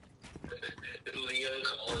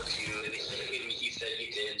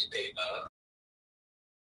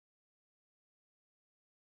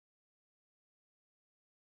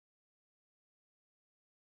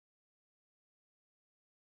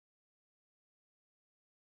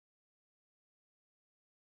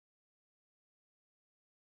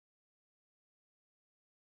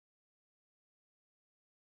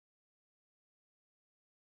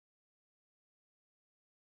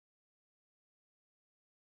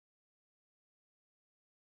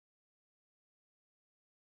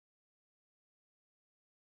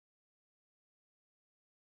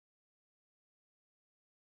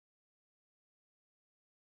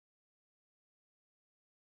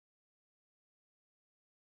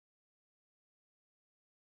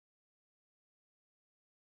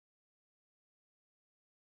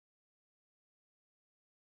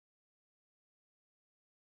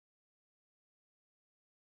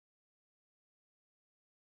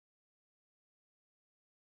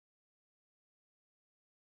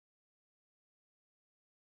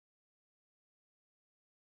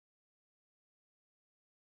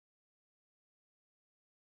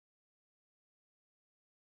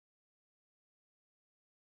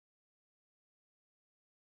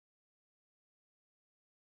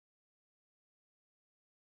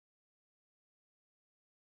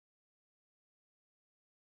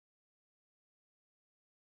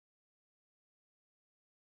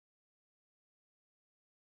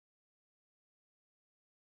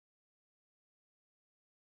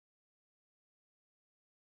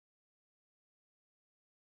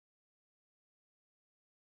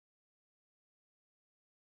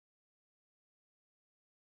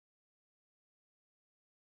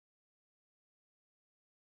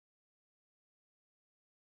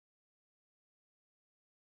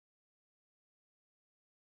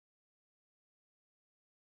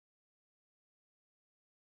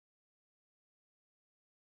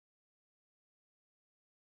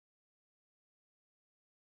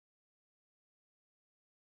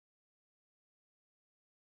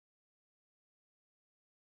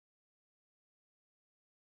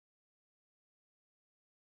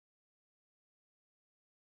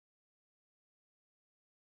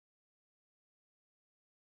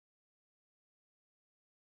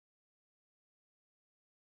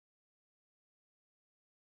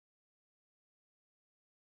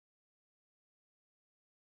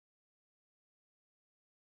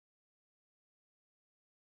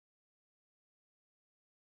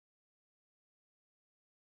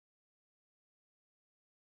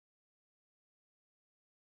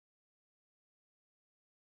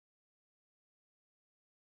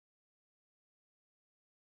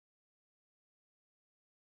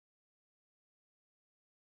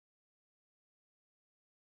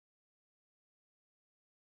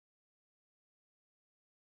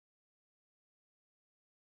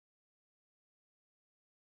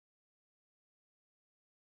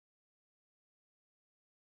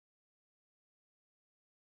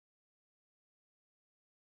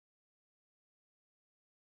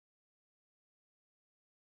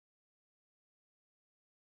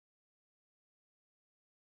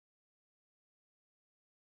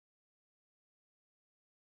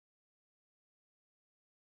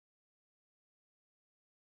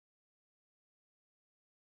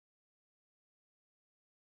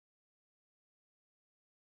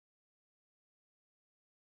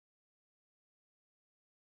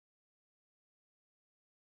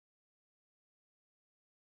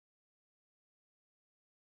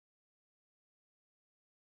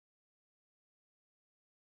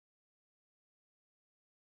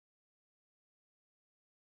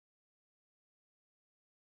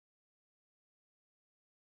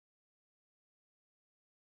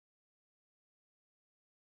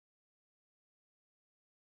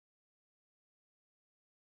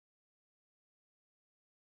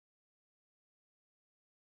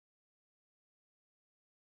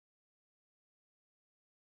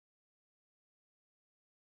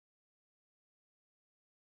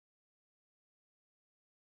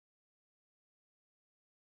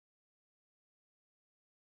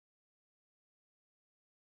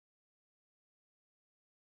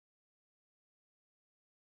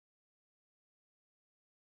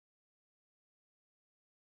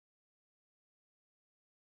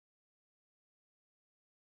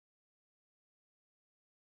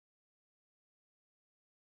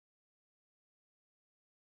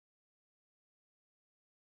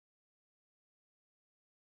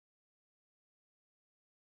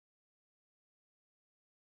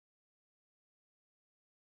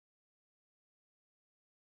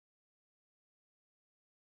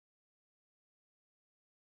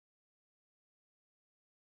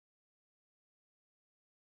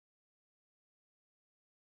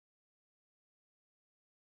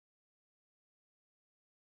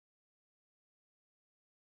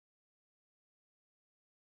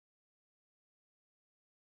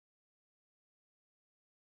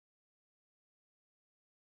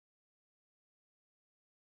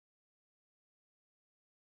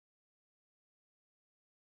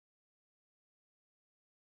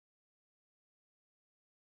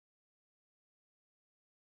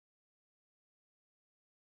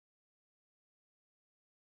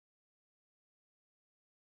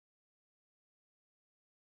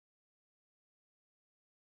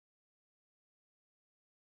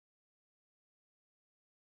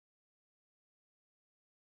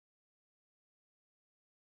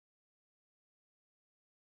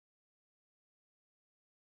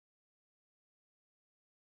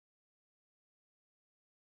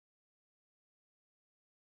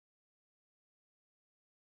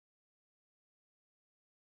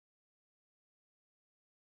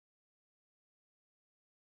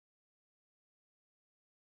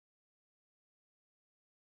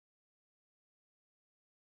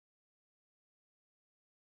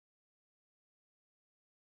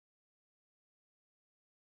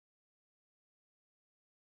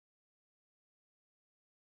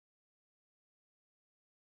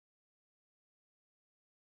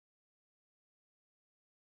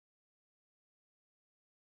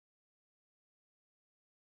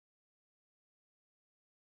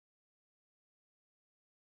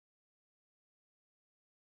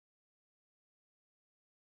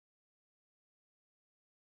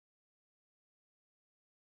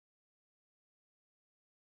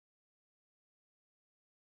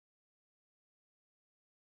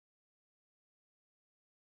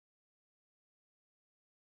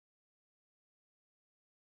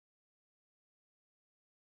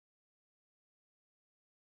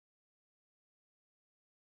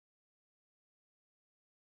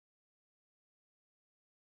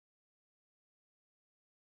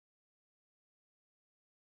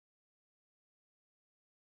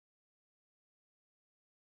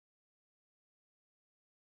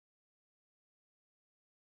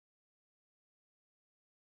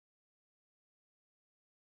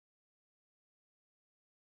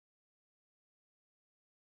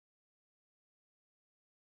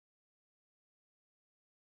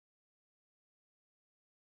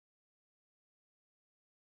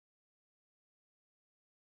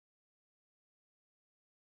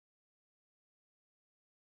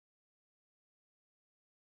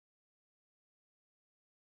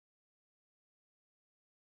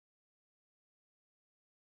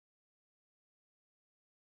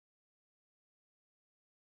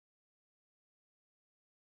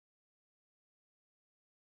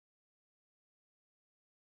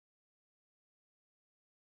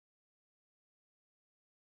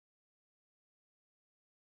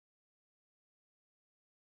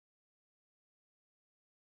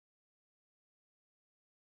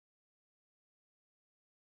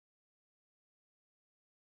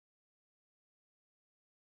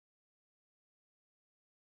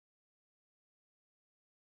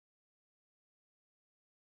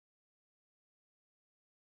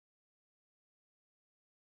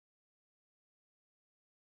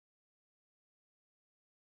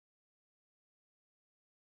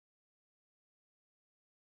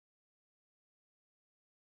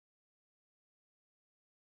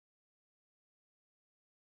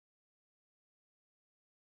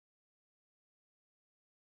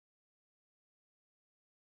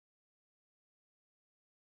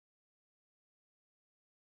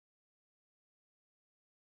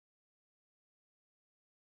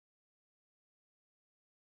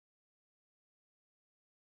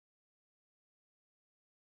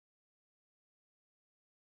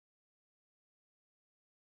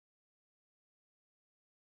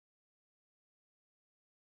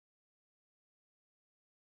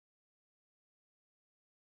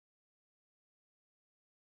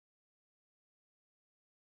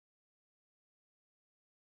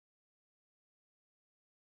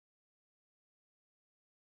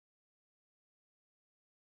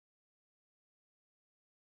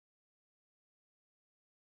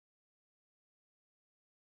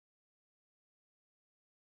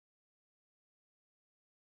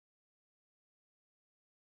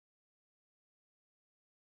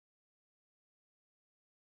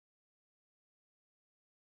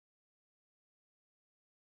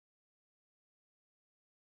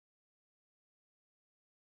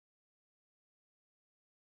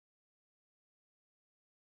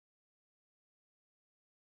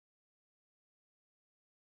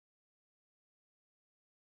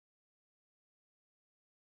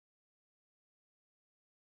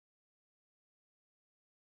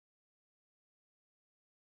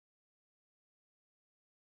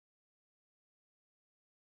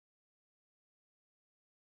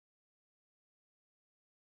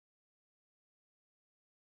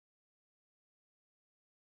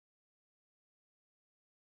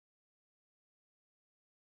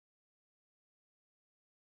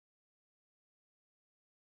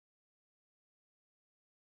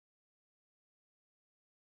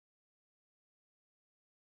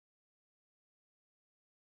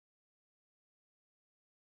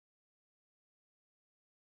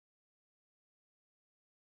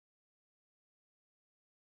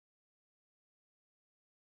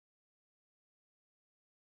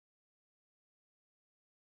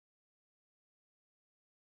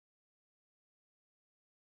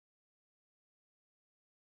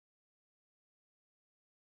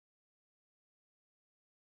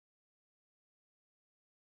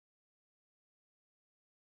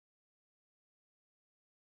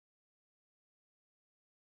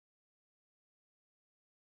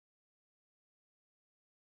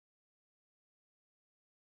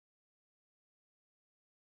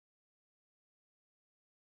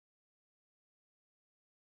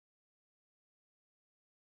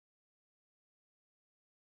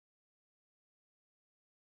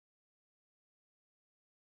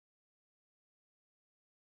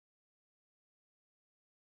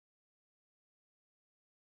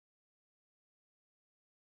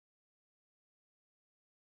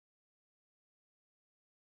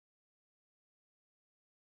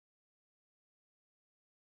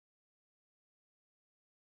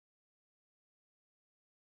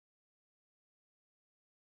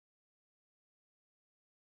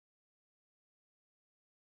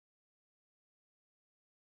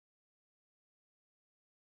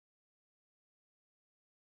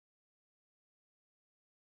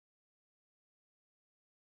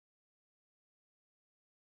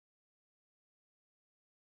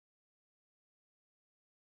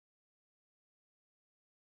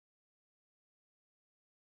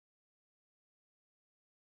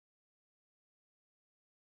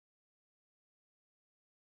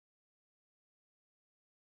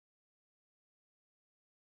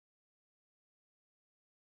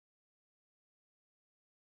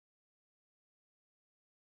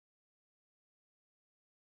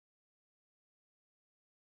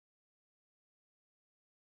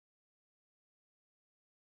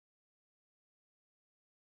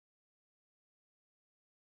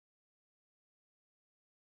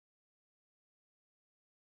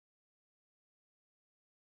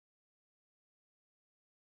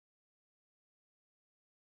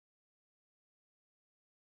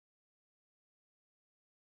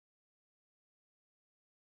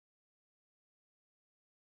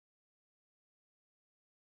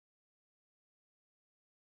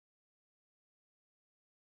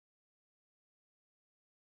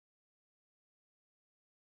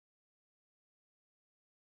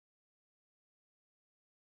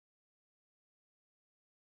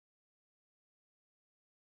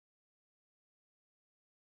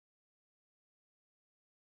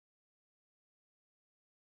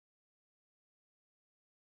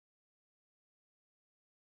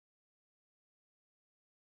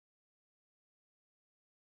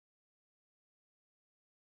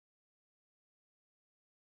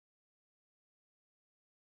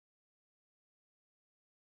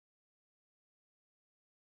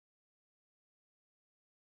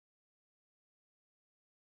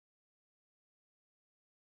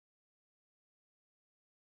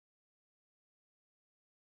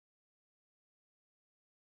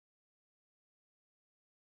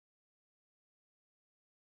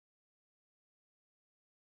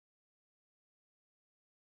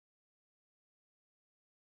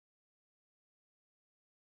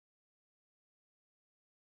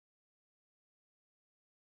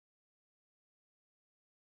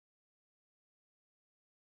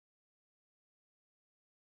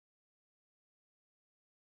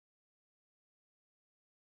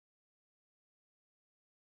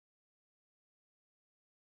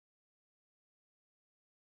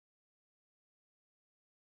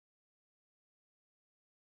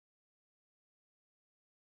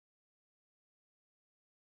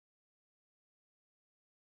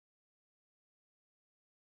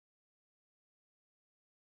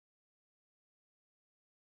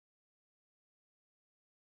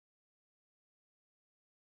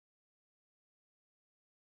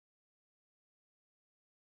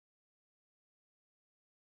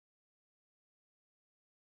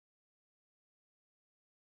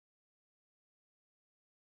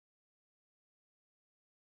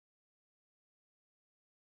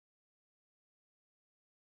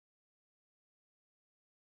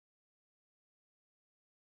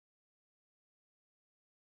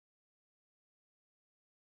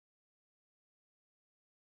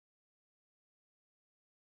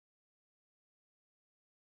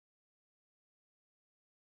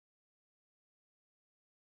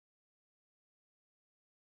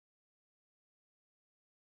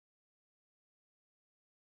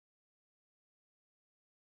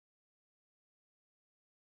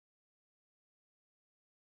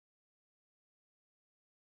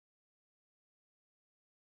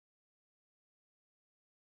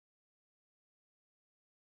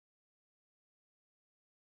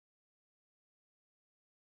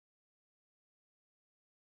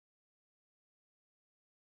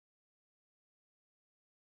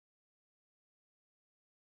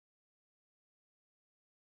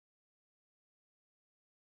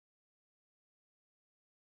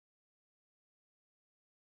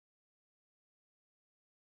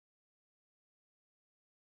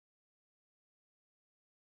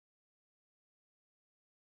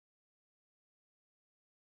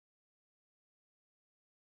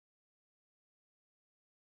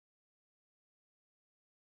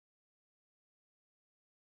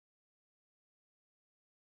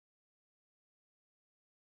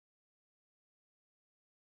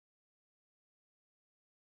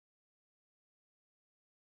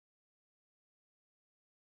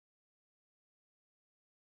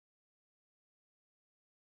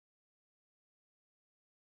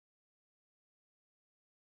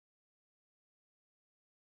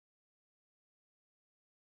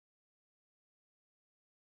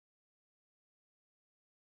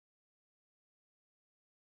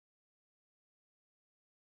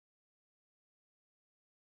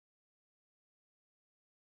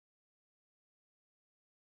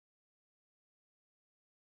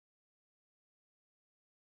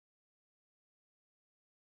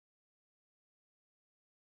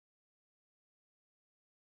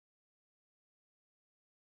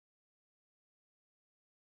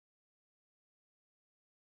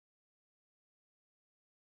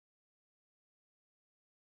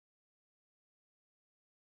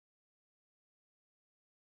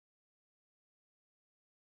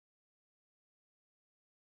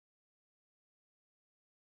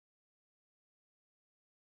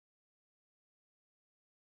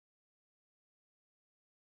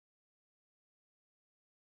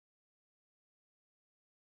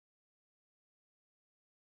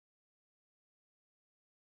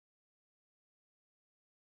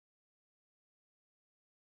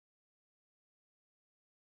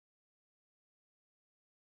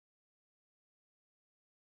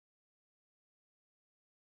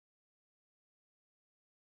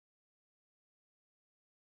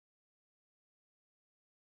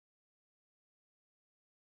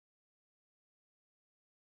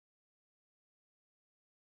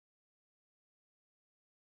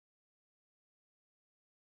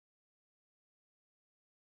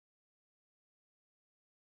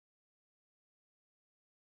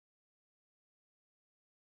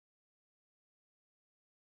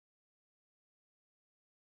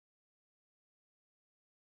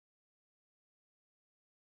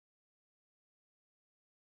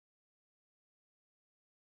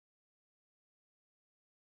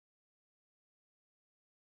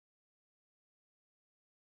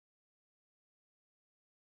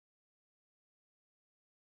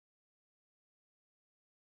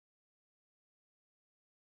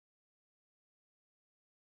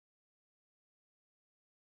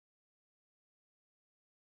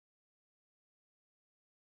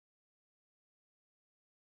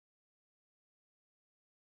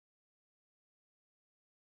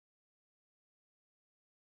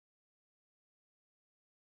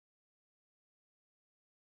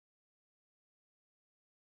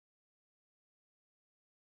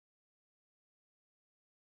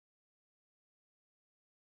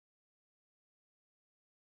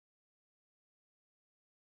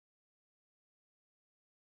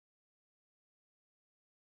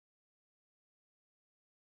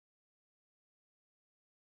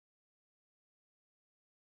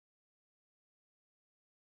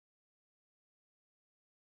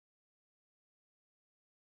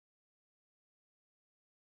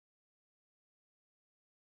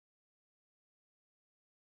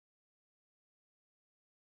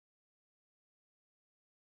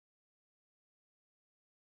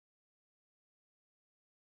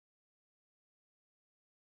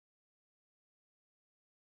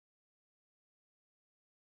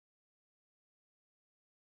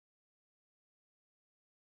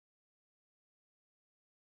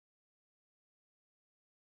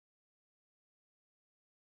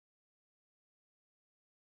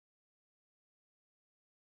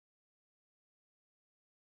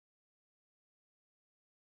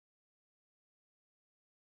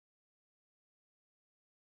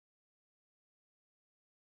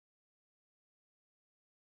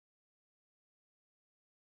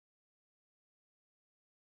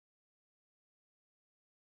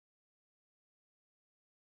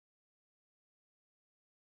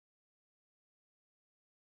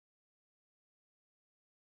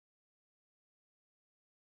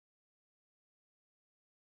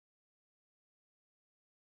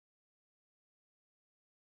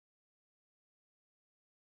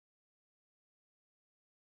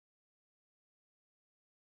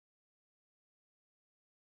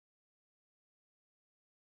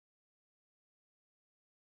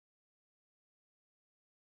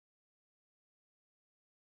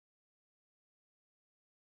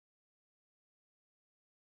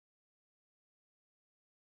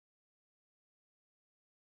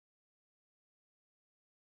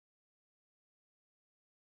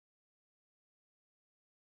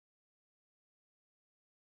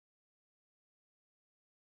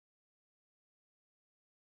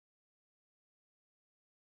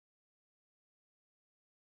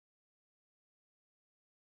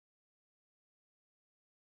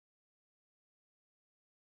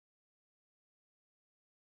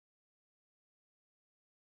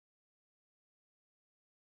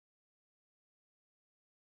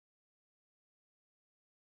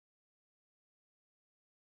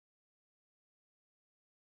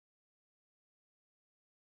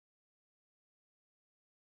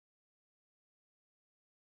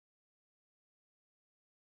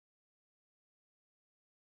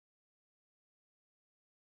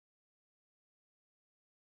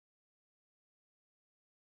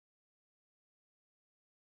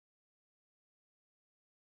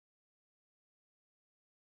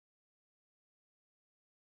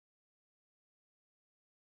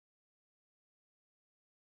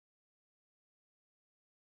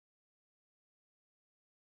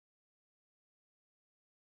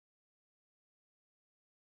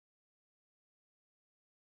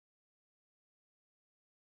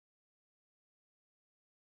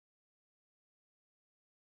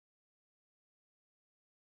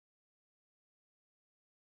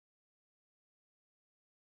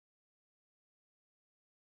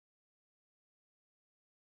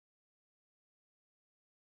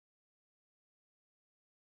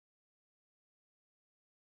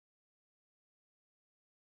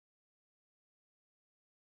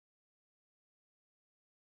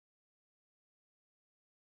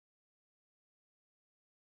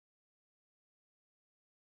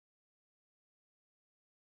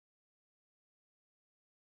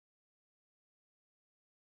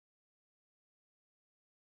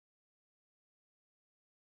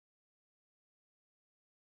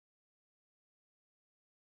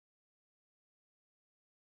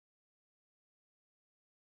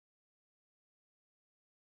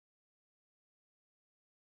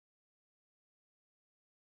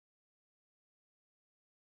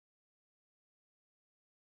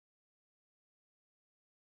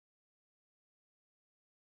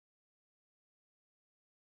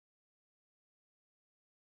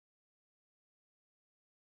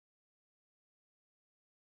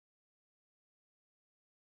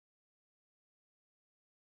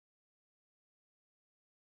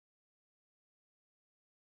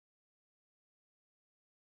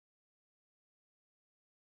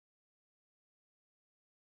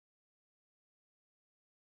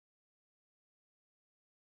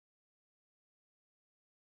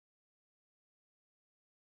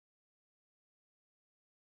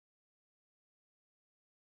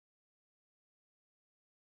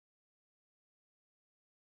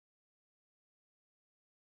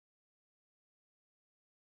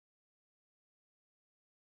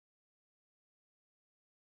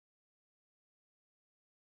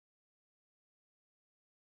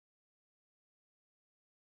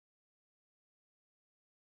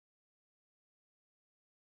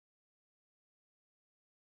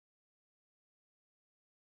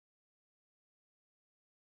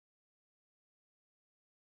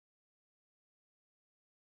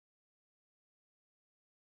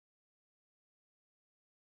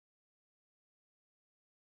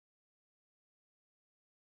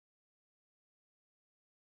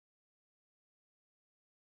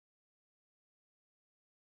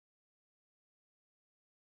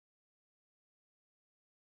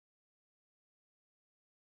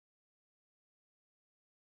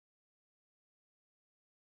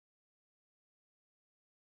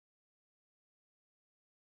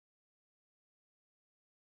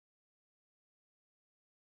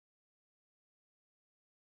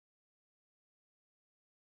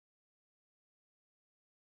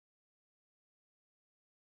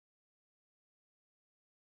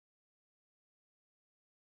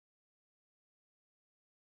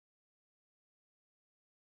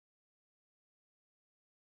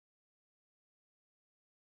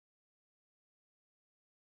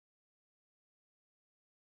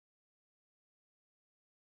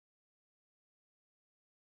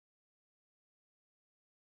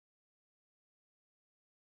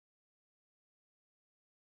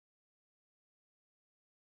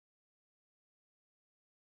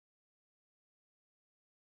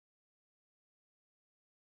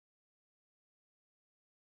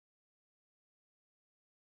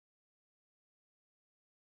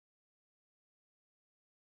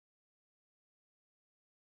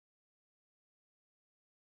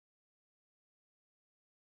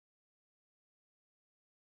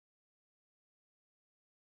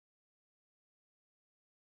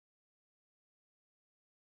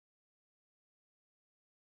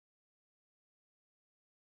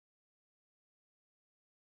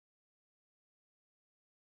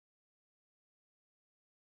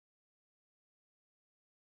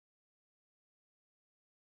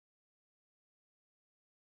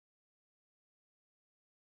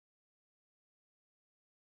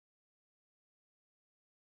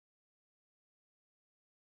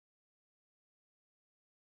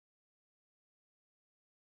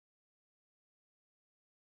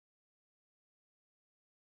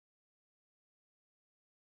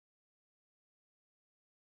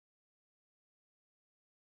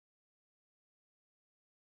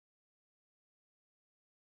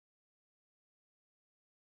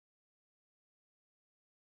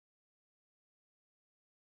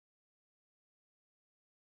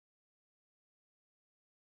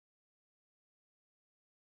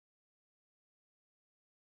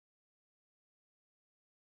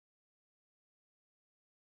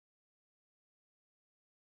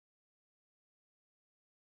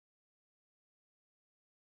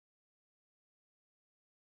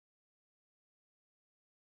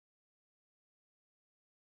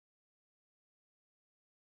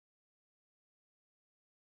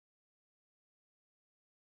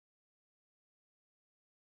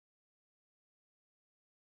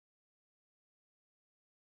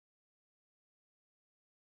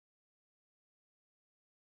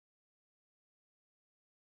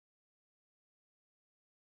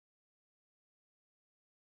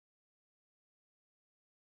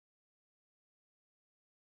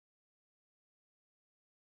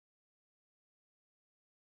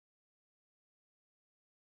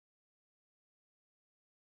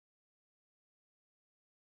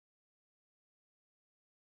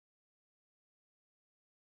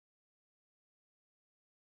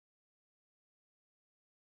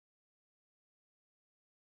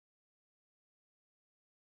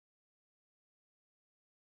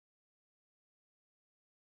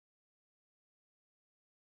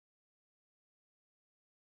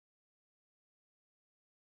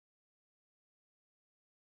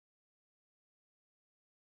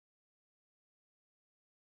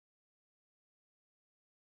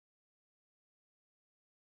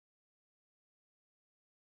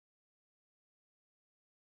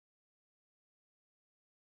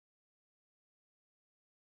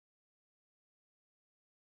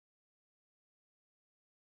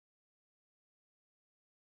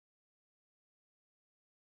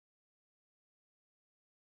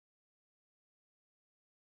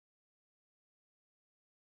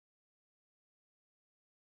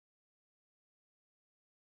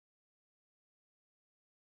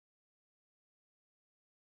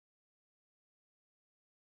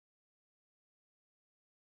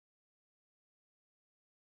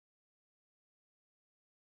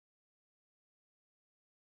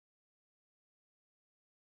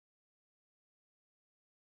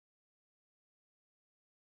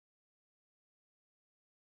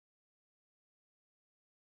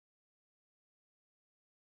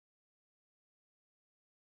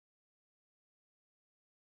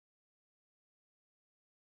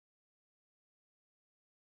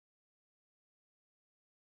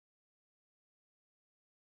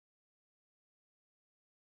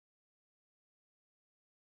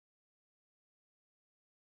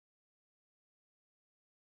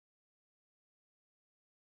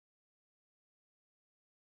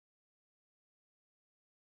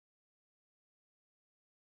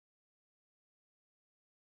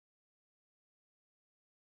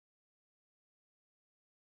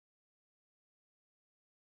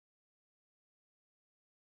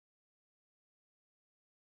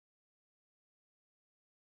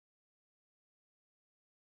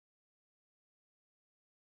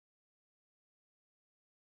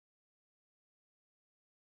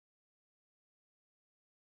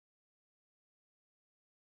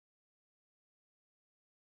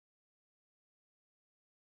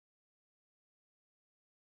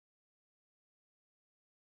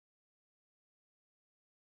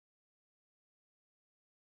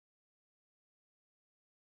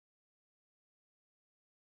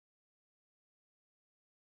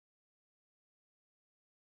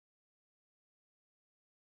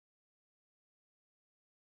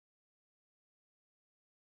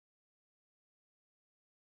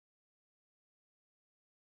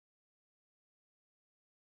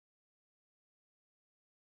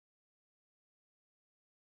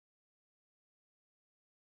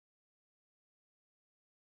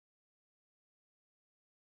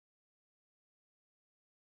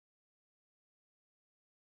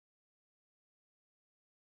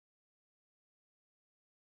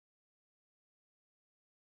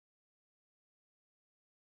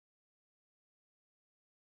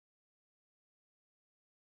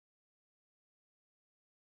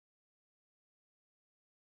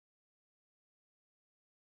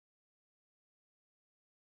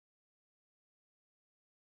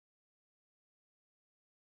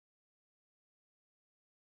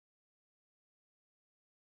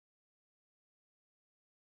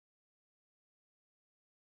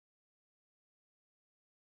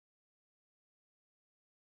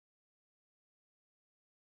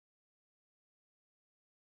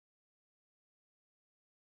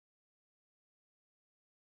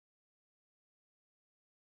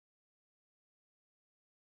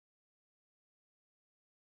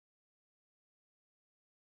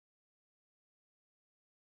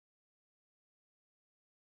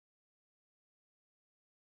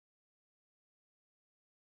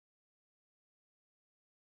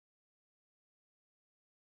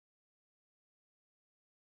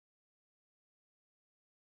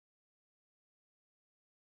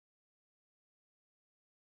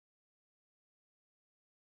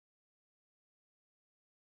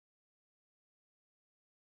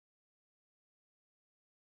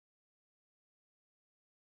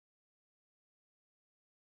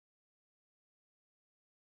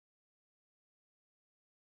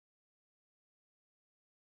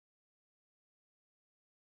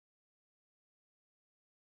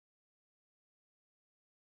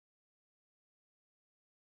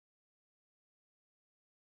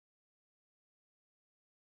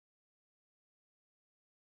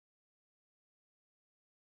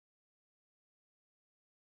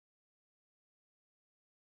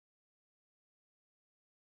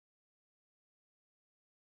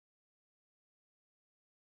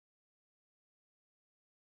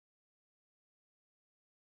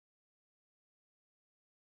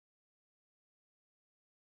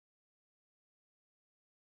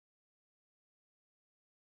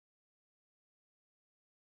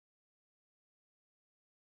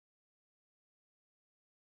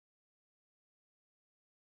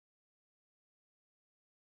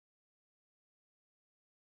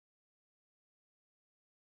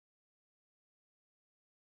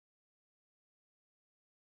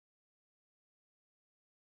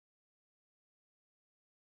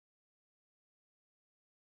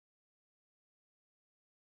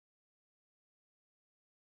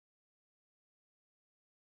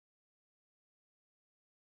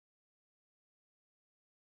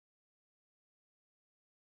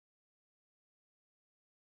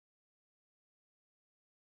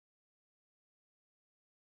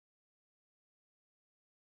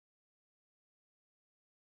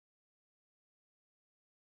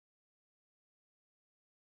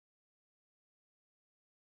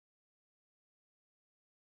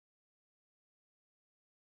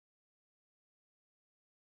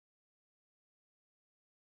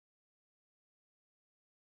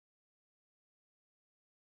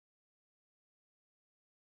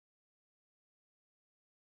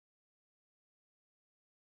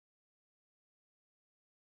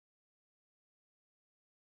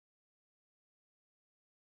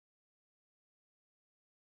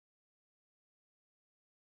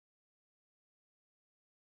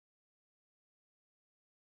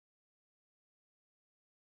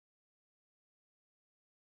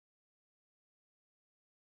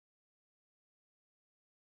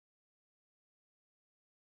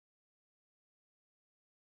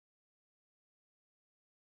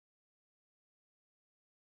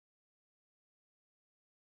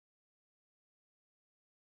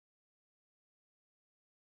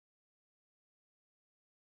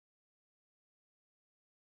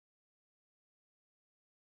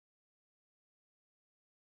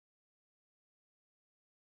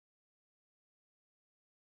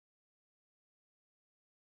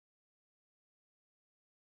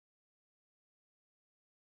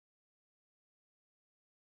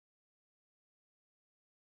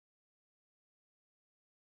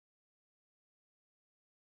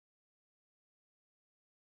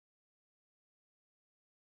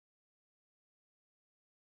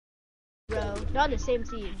 bro. They're on the same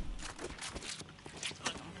team.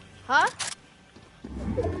 Huh?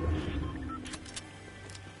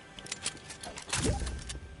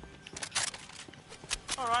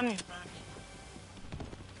 Oh, Ronnie's back.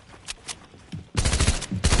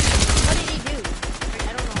 What did he do?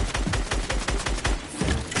 I don't know.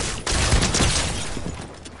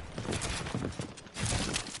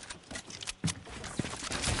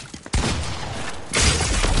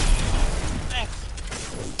 Thanks.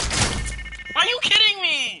 Are you kidding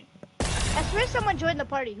me? I swear someone joined the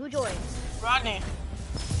party. Who joined? Rodney.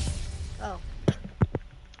 Oh.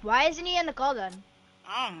 Why isn't he in the call then?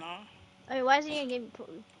 I don't know. I mean, why isn't he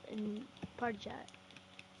in party chat?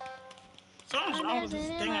 Something's wrong with this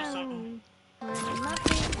thing or something. I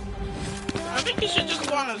think he should just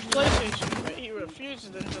go on his PlayStation, but he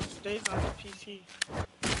refuses and just stays on his PC.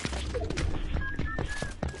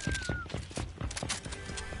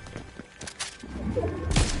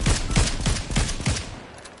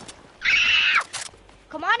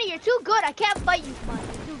 Kamani, you're too good. I can't fight you, Kamani.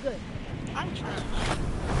 You're too good. I'm trash.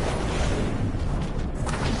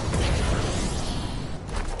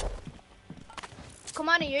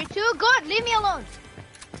 Kamani, you're too good. Leave me alone.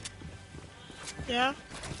 Yeah?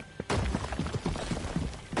 Too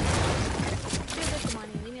good,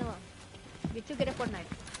 Kamani. Leave me alone. You're too good at Fortnite.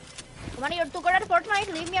 Kamani, you're too good at Fortnite.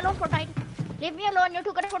 Leave me alone, Fortnite. Leave me alone. You're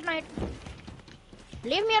too good at Fortnite.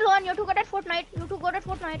 Leave me alone. You're too good at Fortnite. You're too good at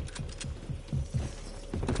Fortnite.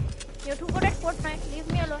 You're too good at Fortnite. Leave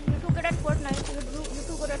me alone. You're too good at Fortnite. You're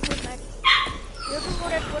too good at Fortnite. You're too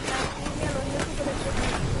good at Fortnite. Leave me alone. You're too good at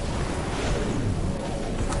Fortnite.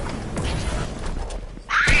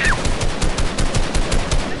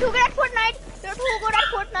 You're too good at Fortnite. You're too good at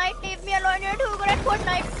Fortnite. Leave me alone. You're too good at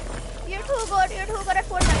Fortnite. You're too good. You're too good at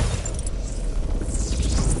Fortnite.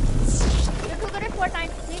 You're too good at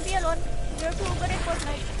Fortnite. Leave me alone. You're too good at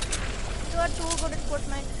Fortnite. You're too good at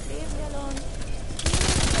Fortnite. Leave me alone.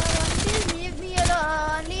 Please leave me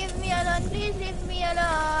alone. Leave me alone. Please leave me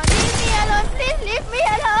alone. Leave me alone. Please leave me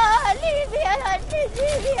alone. Leave me alone. Please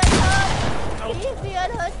leave me alone. Leave me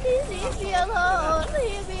alone. Please leave me alone.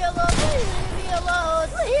 Leave me alone. Please leave me alone.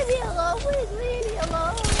 Leave me alone. Please leave me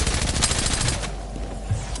alone.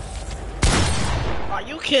 Are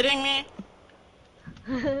you kidding me?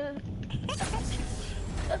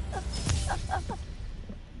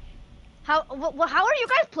 How are you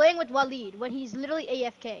guys playing with Waleed when he's literally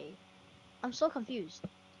AFK? I'm so confused.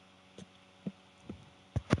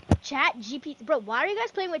 Chat GPT, bro. Why are you guys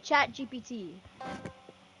playing with Chat GPT?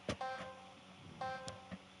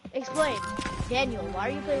 Explain, Daniel. Why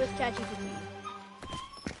are you playing with Chat GPT?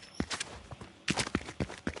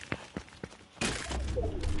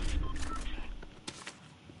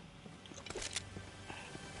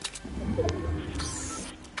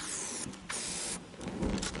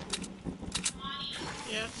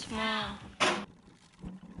 Yes, Mom.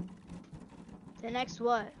 The next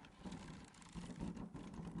what?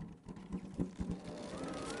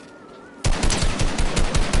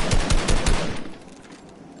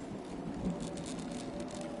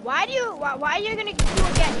 Why are you gonna do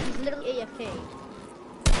again? He's literally AFK.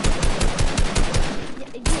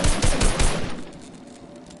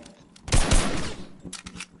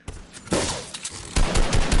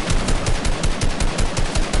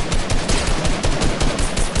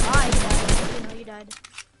 You died.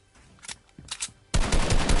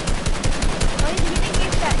 Oh, he's hitting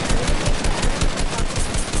game chat now.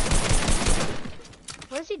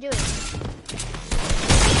 What is he doing?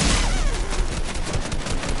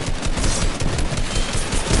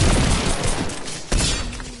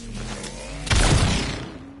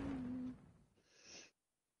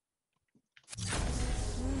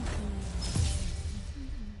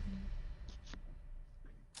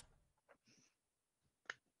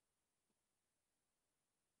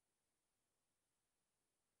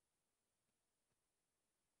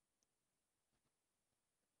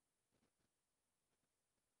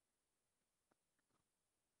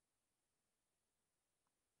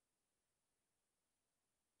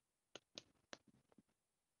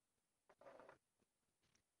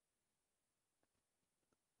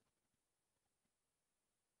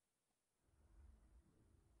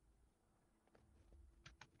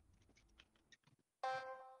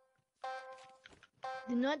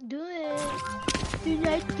 Do not do it. Do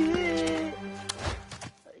not do it.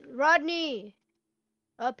 Rodney.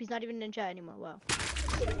 Oh, he's not even in chat anymore. Wow.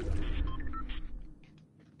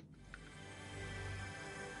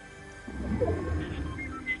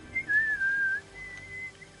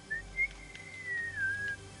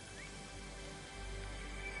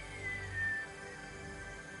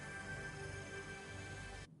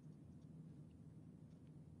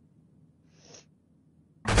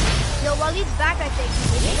 Yo, Walid's back, I think.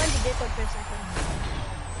 He went to Discord for a second.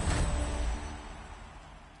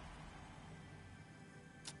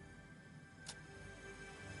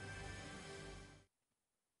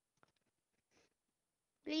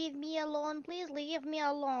 Leave me alone, please leave me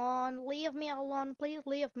alone. Leave me alone, please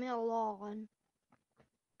leave me alone.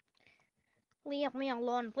 Leave me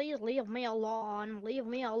alone, please leave me alone. Leave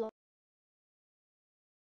me alone.